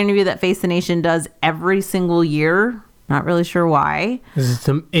 this is an interview that Face the Nation does every single year. Not really sure why.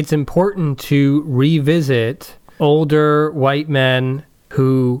 It's important to revisit older white men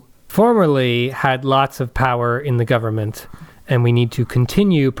who formerly had lots of power in the government, and we need to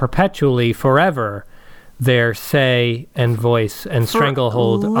continue perpetually, forever, their say and voice and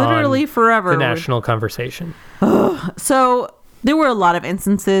stranglehold literally on forever the national conversation. So there were a lot of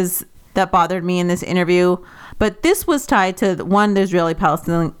instances that bothered me in this interview, but this was tied to one, the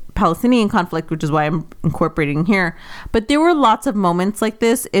Israeli-Palestinian conflict, which is why I'm incorporating here. But there were lots of moments like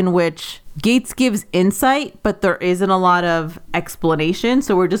this in which Gates gives insight, but there isn't a lot of explanation.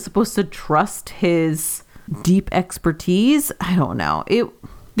 So we're just supposed to trust his deep expertise. I don't know.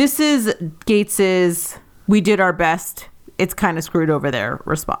 This is Gates's "we did our best, it's kind of screwed over there"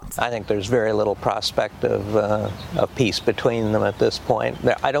 response. I think there's very little prospect of peace between them at this point.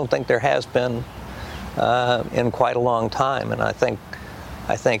 I don't think there has been in quite a long time, and I think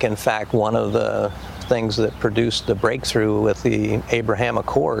in fact one of the things that produced the breakthrough with the Abraham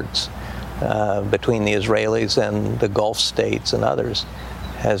Accords between the Israelis and the Gulf states and others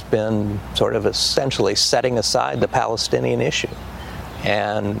has been sort of essentially setting aside the Palestinian issue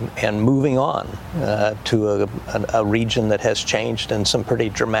and moving on to a region that has changed in some pretty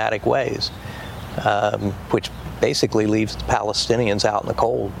dramatic ways, which basically leaves the Palestinians out in the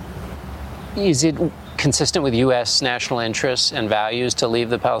cold. Is it consistent with U.S. national interests and values to leave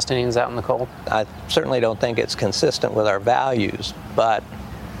the Palestinians out in the cold? I certainly don't think it's consistent with our values, but,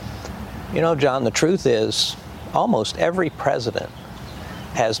 you know, John, the truth is almost every president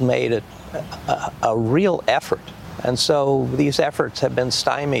has made a real effort. And so these efforts have been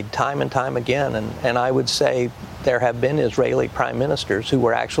stymied time and time again. And I would say there have been Israeli prime ministers who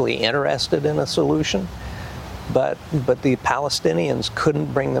were actually interested in a solution, but the Palestinians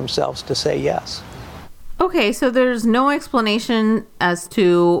couldn't bring themselves to say yes. Okay, so there's no explanation as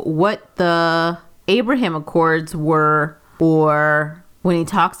to what the Abraham Accords were, or when he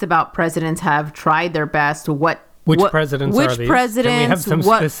talks about presidents have tried their best, Which presidents are these? Can we have some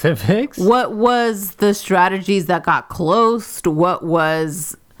specifics? What was the strategies that got closed? What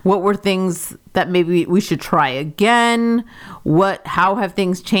were things that maybe we should try again? How have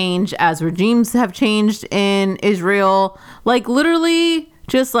things changed as regimes have changed in Israel? Like literally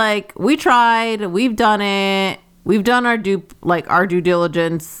just like, we tried, we've done it, we've done our due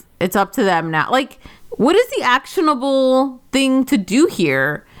diligence. It's up to them now. Like, what is the actionable thing to do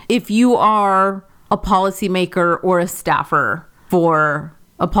here if you are a policymaker or a staffer for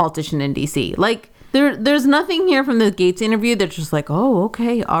a politician in DC. Like, there's nothing here from the Gates interview that's just like, oh,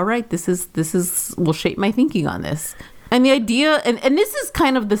 okay, all right, this is will shape my thinking on this. And the idea, and this is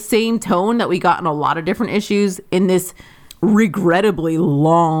kind of the same tone that we got in a lot of different issues in this regrettably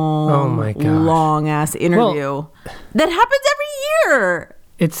long ass interview that happens every year.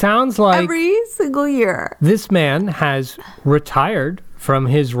 It sounds like every single year. This man has retired from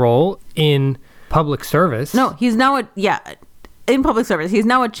his role in public service. No, he's now in public service. He's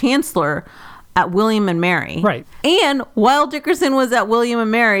now a chancellor at William and Mary. Right. And while Dickerson was at William and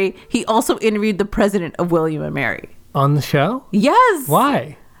Mary, he also interviewed the president of William and Mary. On the show? Yes.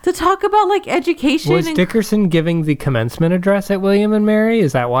 Why? To talk about like education. Was Dickerson giving the commencement address at William and Mary?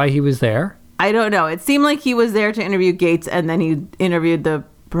 Is that why he was there? I don't know. It seemed like he was there to interview Gates, and then he interviewed the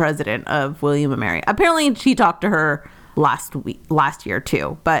president of William and Mary. Apparently she talked to her last year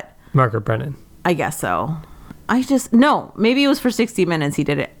too, but Margaret Brennan. I guess so. Maybe it was for 60 Minutes he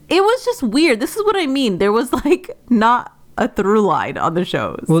did it. It was just weird. This is what I mean. There was like not a through line on the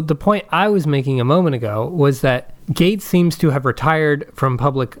shows. Well, the point I was making a moment ago was that Gates seems to have retired from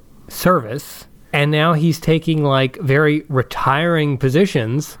public service, and now he's taking like very retiring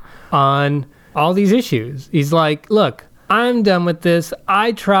positions on all these issues. He's like, look, I'm done with this.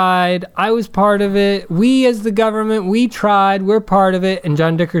 I tried. I was part of it. We as the government, we tried. We're part of it. And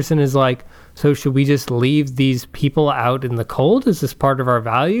John Dickerson is like, so should we just leave these people out in the cold? Is this part of our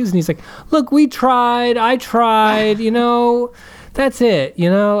values? And he's like, look, we tried. I tried. That's it.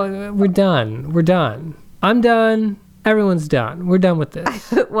 We're done. We're done. I'm done. Everyone's done. We're done with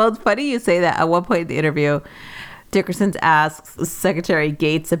this. Well, it's funny you say that. At one point in the interview, Dickerson asks Secretary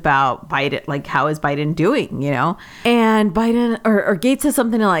Gates about Biden, like, how is Biden doing, And Biden or Gates says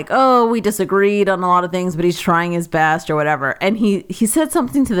something like, oh, we disagreed on a lot of things, but he's trying his best or whatever. And he said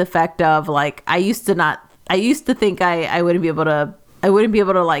something to the effect of like, I used to think I wouldn't be able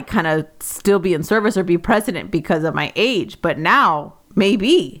to like kind of still be in service or be president because of my age. But now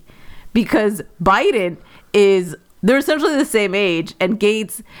maybe because they're essentially the same age, and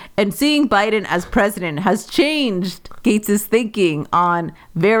Gates and seeing Biden as president has changed Gates's thinking on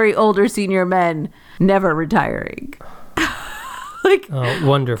very older senior men never retiring. Oh,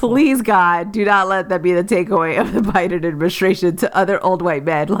 wonderful. Please, God, do not let that be the takeaway of the Biden administration to other old white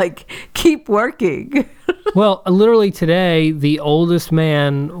men. Like, keep working. Well, literally today, the oldest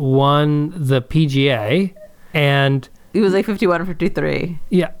man won the PGA, and he was like 51 or 53.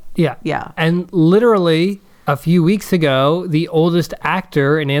 Yeah. And literally a few weeks ago, the oldest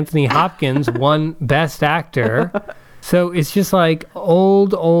actor in Anthony Hopkins won Best Actor. So it's just like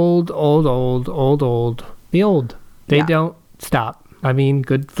old. The old. They don't stop. I mean,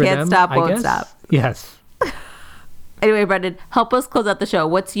 good for them. Can't stop, won't stop. Yes. Anyway, Brendan, help us close out the show.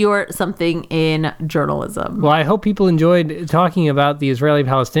 What's your something in journalism? Well, I hope people enjoyed talking about the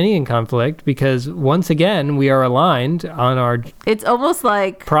Israeli-Palestinian conflict, because once again, we are aligned on our It's almost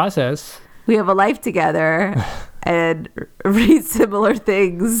like process. We have a life together and read similar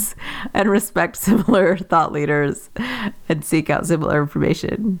things and respect similar thought leaders and seek out similar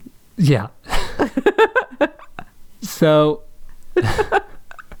information. Yeah. So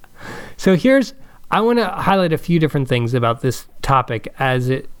I want to highlight a few different things about this topic as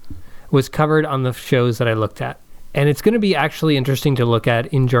it was covered on the shows that I looked at. And it's going to be actually interesting to look at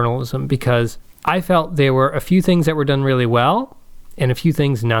in journalism, because I felt there were a few things that were done really well and a few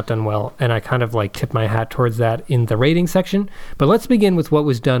things not done well. And I kind of like tip my hat towards that in the rating section. But let's begin with what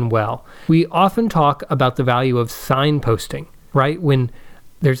was done well. We often talk about the value of signposting, right? When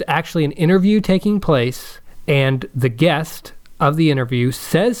there's actually an interview taking place and the guest of the interview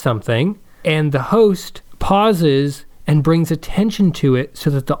says something and the host pauses and brings attention to it so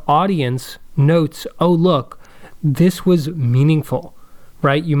that the audience notes, oh, look, this was meaningful,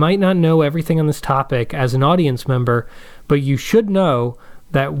 right? You might not know everything on this topic as an audience member, but you should know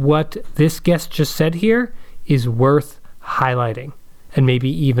that what this guest just said here is worth highlighting and maybe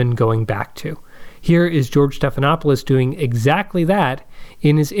even going back to. Here is George Stephanopoulos doing exactly that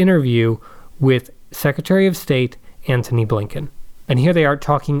in his interview with Secretary of State Antony Blinken. And here they are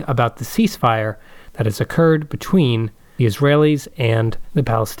talking about the ceasefire that has occurred between the Israelis and the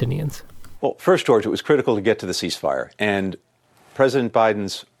Palestinians. Well, first, George, it was critical to get to the ceasefire. And President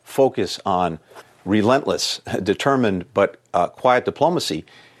Biden's focus on relentless, determined, but quiet diplomacy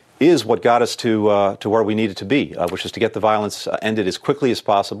is what got us to where we needed to be, which is to get the violence ended as quickly as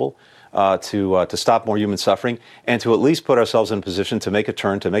possible, to stop more human suffering, and to at least put ourselves in a position to make a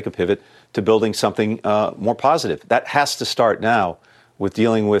turn, to make a pivot, to building something more positive. That has to start now with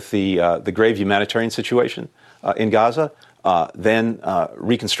dealing with the grave humanitarian situation in Gaza, then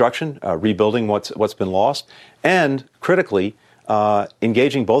reconstruction, rebuilding what's been lost, and critically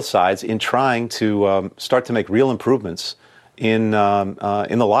engaging both sides in trying to start to make real improvements in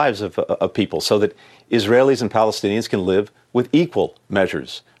the lives of people, so that Israelis and Palestinians can live with equal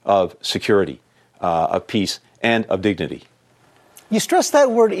measures of security, of peace, and of dignity. You stress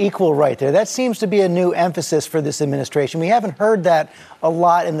that word equal right there. That seems to be a new emphasis for this administration. We haven't heard that a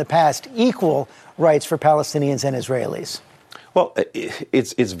lot in the past, equal rights for Palestinians and Israelis. Well,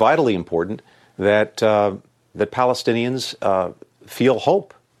 it's vitally important that that Palestinians feel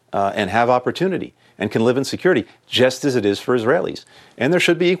hope and have opportunity and can live in security, just as it is for Israelis. And there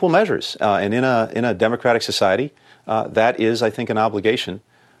should be equal measures. And in a democratic society, that is, I think, an obligation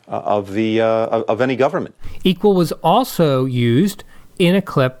of any government. Equal was also used in a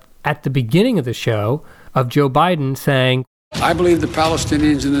clip at the beginning of the show of Joe Biden saying, I believe the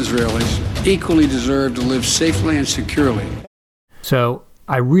Palestinians and Israelis equally deserve to live safely and securely. So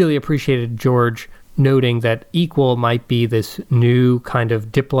I really appreciated George noting that equal might be this new kind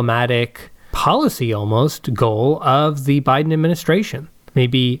of diplomatic policy almost goal of the Biden administration.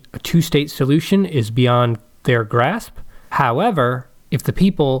 Maybe a two-state solution is beyond their grasp. However, if the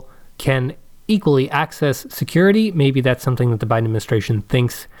people can equally access security, maybe that's something that the Biden administration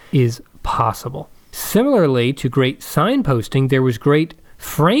thinks is possible. Similarly to great signposting, there was great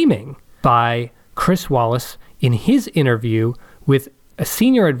framing by Chris Wallace in his interview with a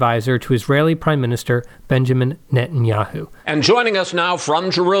senior advisor to Israeli Prime Minister Benjamin Netanyahu. And joining us now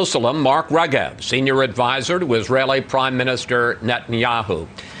from Jerusalem, Mark Regev, senior advisor to Israeli Prime Minister Netanyahu.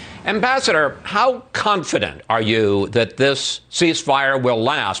 Ambassador, how confident are you that this ceasefire will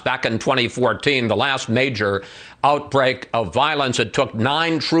last? Back in 2014, the last major outbreak of violence, it took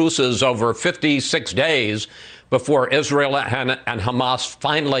 9 truces over 56 days before Israel and Hamas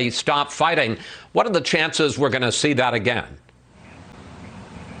finally stopped fighting. What are the chances we're going to see that again?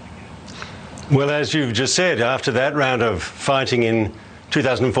 Well, as you've just said, after that round of fighting in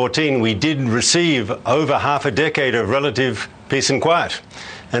 2014, we did receive over half a decade of relative peace and quiet.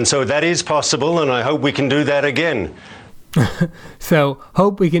 And so that is possible, and I hope we can do that again. So,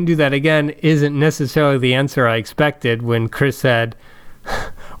 hope we can do that again isn't necessarily the answer I expected when Chris said,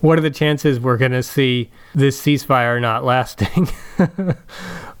 what are the chances we're going to see this ceasefire not lasting?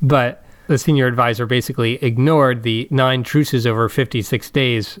 But the senior advisor basically ignored the 9 truces over 56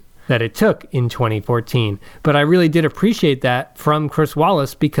 days that it took in 2014. But I really did appreciate that from Chris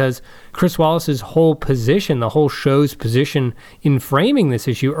Wallace, because Chris Wallace's whole position, the whole show's position in framing this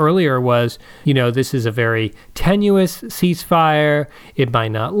issue earlier was, this is a very tenuous ceasefire. It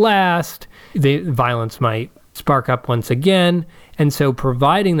might not last. The violence might spark up once again. And so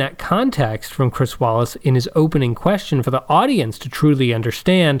providing that context from Chris Wallace in his opening question for the audience to truly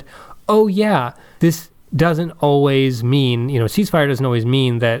understand, oh yeah, this doesn't always mean, ceasefire doesn't always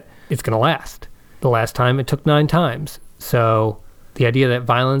mean that it's going to last. The last time it took 9 times. So the idea that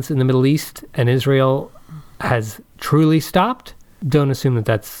violence in the Middle East and Israel has truly stopped, don't assume that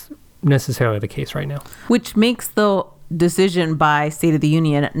that's necessarily the case right now. Which makes the decision by State of the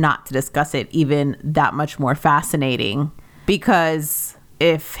Union not to discuss it even that much more fascinating, because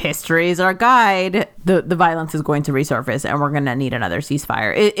if history is our guide, the violence is going to resurface and we're going to need another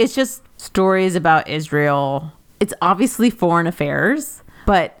ceasefire. It's just stories about Israel. It's obviously foreign affairs,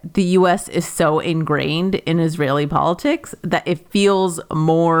 but the U.S. is so ingrained in Israeli politics that it feels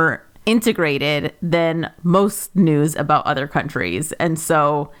more integrated than most news about other countries. And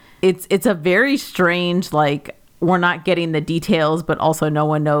so it's a very strange, we're not getting the details, but also no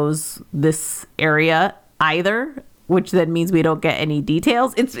one knows this area either, which then means we don't get any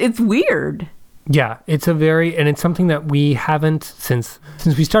details. It's weird. Yeah, it's something that we haven't, since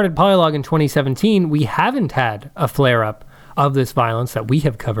we started Polylog in 2017, we haven't had a flare-up of this violence that we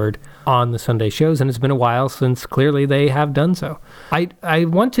have covered on the Sunday shows, and it's been a while since clearly they have done so. I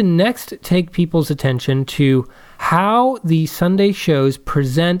want to next take people's attention to how the Sunday shows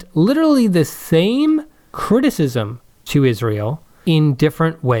present literally the same criticism to Israel in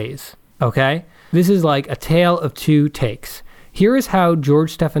different ways, okay? This is like a tale of 2 takes. Here is how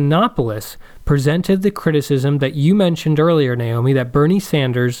George Stephanopoulos presented the criticism that you mentioned earlier, Naomi, that Bernie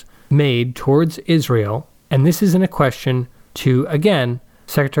Sanders made towards Israel. And this is in a question to, again,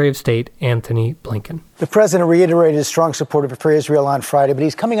 Secretary of State Antony Blinken. The president reiterated his strong support for Israel on Friday, but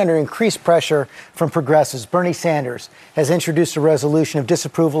he's coming under increased pressure from progressives. Bernie Sanders has introduced a resolution of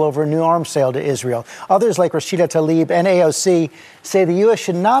disapproval over a new arms sale to Israel. Others, like Rashida Tlaib and AOC, say the U.S.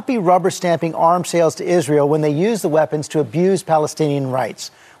 should not be rubber stamping arms sales to Israel when they use the weapons to abuse Palestinian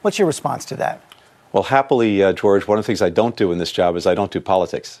rights. What's your response to that? Well, happily, George, one of the things I don't do in this job is I don't do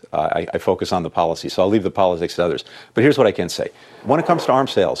politics. I focus on the policy, so I'll leave the politics to others. But here's what I can say. When it comes to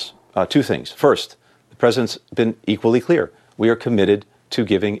arms sales, two things. First, the president's been equally clear. We are committed to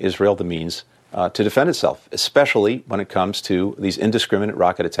giving Israel the means to defend itself, especially when it comes to these indiscriminate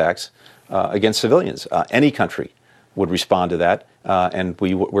rocket attacks against civilians. Any country would respond to that, and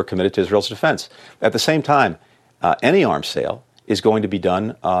we're committed to Israel's defense. At the same time, any arms sale is going to be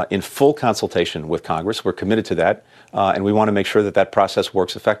done in full consultation with Congress. We're committed to that, and we want to make sure that that process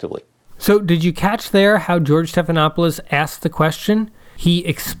works effectively. So did you catch there how George Stephanopoulos asked the question? He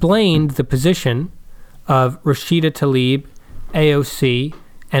explained the position of Rashida Tlaib, AOC,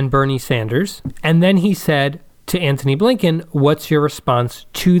 and Bernie Sanders, and then he said to Antony Blinken, what's your response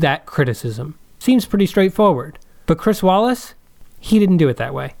to that criticism? Seems pretty straightforward. But Chris Wallace, he didn't do it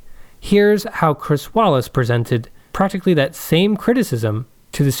that way. Here's how Chris Wallace presented practically that same criticism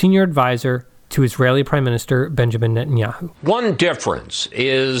to the senior advisor to Israeli Prime Minister Benjamin Netanyahu. One difference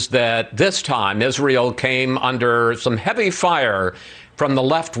is that this time Israel came under some heavy fire from the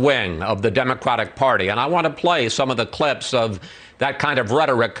left wing of the Democratic Party. And I want to play some of the clips of that kind of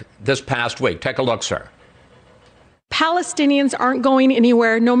rhetoric this past week. Take a look, sir. Palestinians aren't going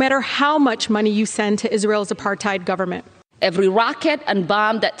anywhere, no matter how much money you send to Israel's apartheid government. Every rocket and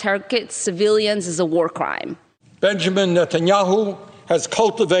bomb that targets civilians is a war crime. Benjamin Netanyahu has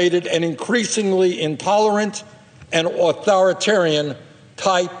cultivated an increasingly intolerant and authoritarian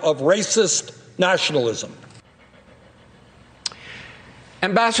type of racist nationalism.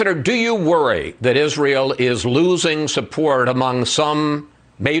 Ambassador, do you worry that Israel is losing support among some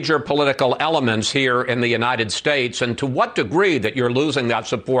major political elements here in the United States? And to what degree that you're losing that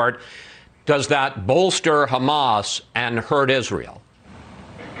support does that bolster Hamas and hurt Israel?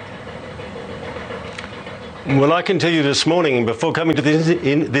 Well, I can tell you this morning, before coming to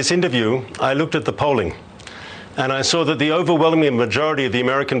this interview, I looked at the polling, and I saw that the overwhelming majority of the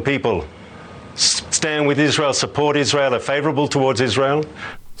American people stand with Israel, support Israel, are favorable towards Israel.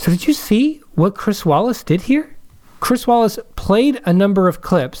 So did you see what Chris Wallace did here? Chris Wallace played a number of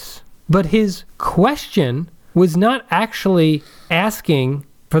clips, but his question was not actually asking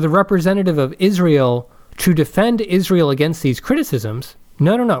for the representative of Israel to defend Israel against these criticisms.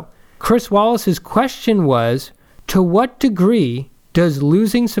 No. Chris Wallace's question was, to what degree does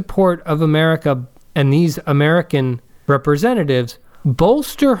losing support of America and these American representatives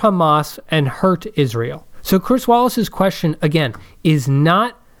bolster Hamas and hurt Israel? So Chris Wallace's question, again, is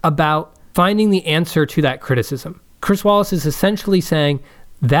not about finding the answer to that criticism. Chris Wallace is essentially saying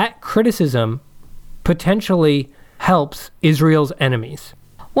that criticism potentially helps Israel's enemies.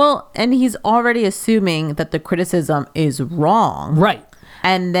 Well, and he's already assuming that the criticism is wrong. Right.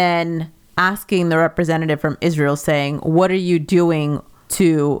 And then asking the representative from Israel saying, what are you doing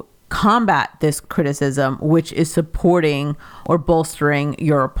to combat this criticism, which is supporting or bolstering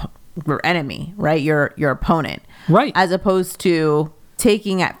your enemy, right? Your opponent. Right. As opposed to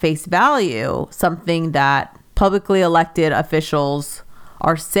taking at face value something that publicly elected officials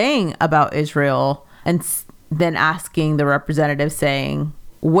are saying about Israel and then asking the representative saying,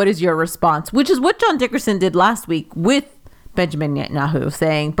 what is your response? Which is what John Dickerson did last week with Benjamin Netanyahu,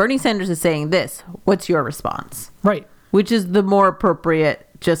 saying, Bernie Sanders is saying this. What's your response? Right. Which is the more appropriate,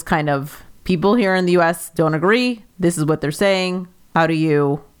 just kind of, people here in the U.S. don't agree. This is what they're saying. How do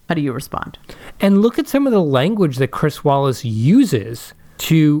you respond? And look at some of the language that Chris Wallace uses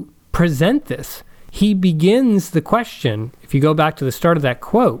to present this. He begins the question, if you go back to the start of that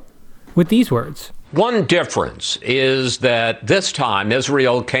quote, with these words. One difference is that this time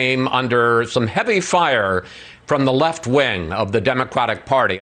Israel came under some heavy fire from the left wing of the Democratic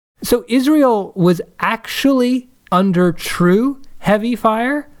Party. So Israel was actually under true heavy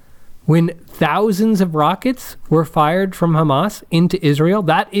fire when thousands of rockets were fired from Hamas into Israel.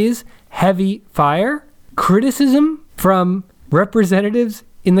 That is heavy fire. Criticism from representatives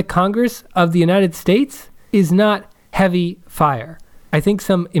in the Congress of the United States is not heavy fire. I think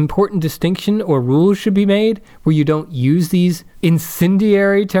some important distinction or rules should be made where you don't use these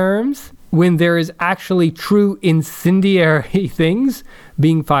incendiary terms when there is actually true incendiary things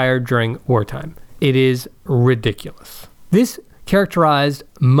being fired during wartime. It is ridiculous. This characterized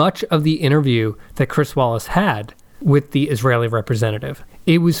much of the interview that Chris Wallace had with the Israeli representative.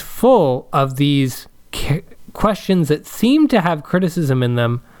 It was full of these questions that seemed to have criticism in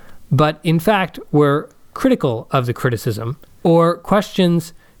them, but in fact were critical of the criticism, or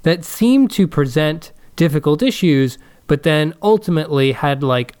questions that seemed to present difficult issues, but then ultimately had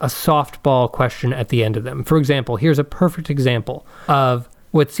like a softball question at the end of them. For example, here's a perfect example of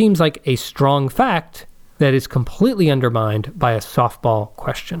what seems like a strong fact that is completely undermined by a softball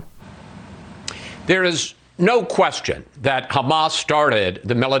question. There is no question that Hamas started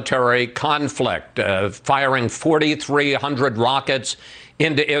the military conflict, firing 4,300 rockets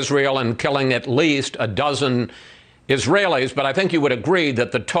into Israel and killing at least a dozen Israelis. But I think you would agree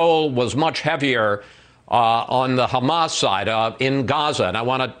that the toll was much heavier on the Hamas side in Gaza. And I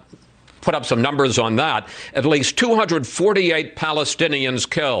want to put up some numbers on that. At least 248 Palestinians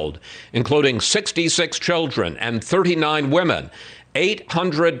killed, including 66 children and 39 women.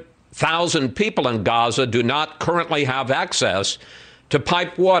 800,000 people in Gaza do not currently have access to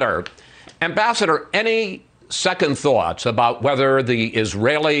piped water. Ambassador, any second thoughts about whether the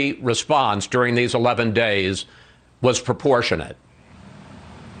Israeli response during these 11 days was proportionate?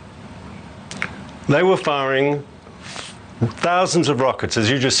 They were firing thousands of rockets, as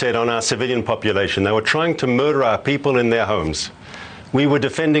you just said, on our civilian population. They were trying to murder our people in their homes. We were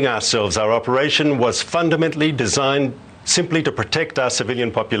defending ourselves. Our operation was fundamentally designed simply to protect our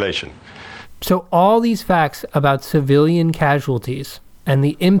civilian population. So all these facts about civilian casualties and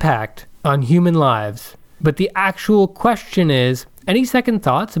the impact on human lives. But the actual question is, any second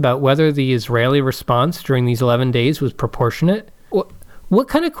thoughts about whether the Israeli response during these 11 days was proportionate? What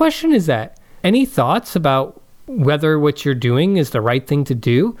kind of question is that? Any thoughts about whether what you're doing is the right thing to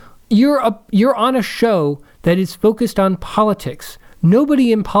do? You're on a show that is focused on politics.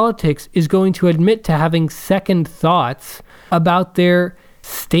 Nobody in politics is going to admit to having second thoughts about their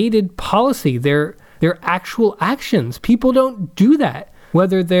stated policy, their actual actions. People don't do that.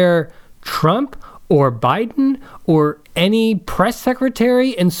 Whether they're Trump or Biden or any press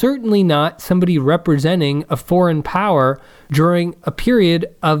secretary, and certainly not somebody representing a foreign power during a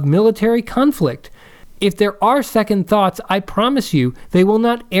period of military conflict. If there are second thoughts, I promise you, they will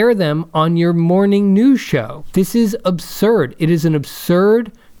not air them on your morning news show. This is absurd. It is an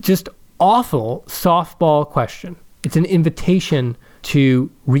absurd, just awful softball question. It's an invitation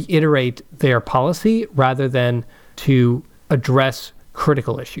to reiterate their policy rather than to address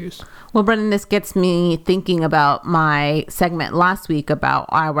critical issues. Well, Brendan, this gets me thinking about my segment last week about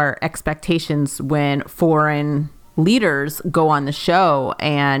our expectations when foreign leaders go on the show.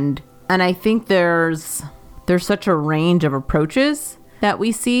 And I think there's such a range of approaches that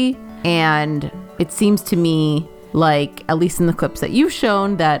we see. And it seems to me like, at least in the clips that you've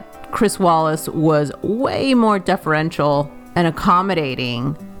shown, that Chris Wallace was way more deferential and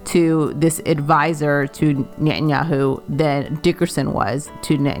accommodating to this advisor to Netanyahu than Dickerson was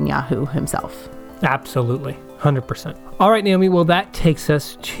to Netanyahu himself. Absolutely. 100%. All right, Naomi. Well, that takes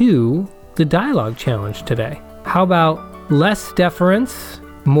us to the dialogue challenge today. How about less deference,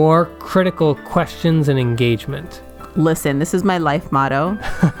 more critical questions and engagement? Listen, this is my life motto.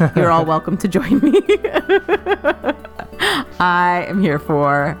 You're all welcome to join me. I am here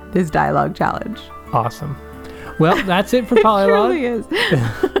for this dialogue challenge. Awesome. Well, that's it for Polylog. It really is.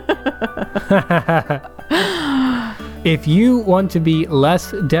 If you want to be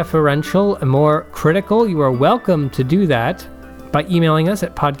less deferential and more critical, you are welcome to do that by emailing us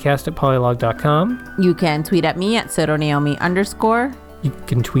at podcast@polylog.com. You can tweet at me at @SotoNaomi_. You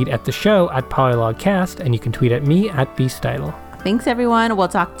can tweet at the show at PolylogCast, and you can tweet at me at BStidle. Thanks, everyone. We'll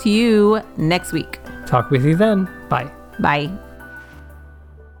talk to you next week. Talk with you then. Bye. Bye.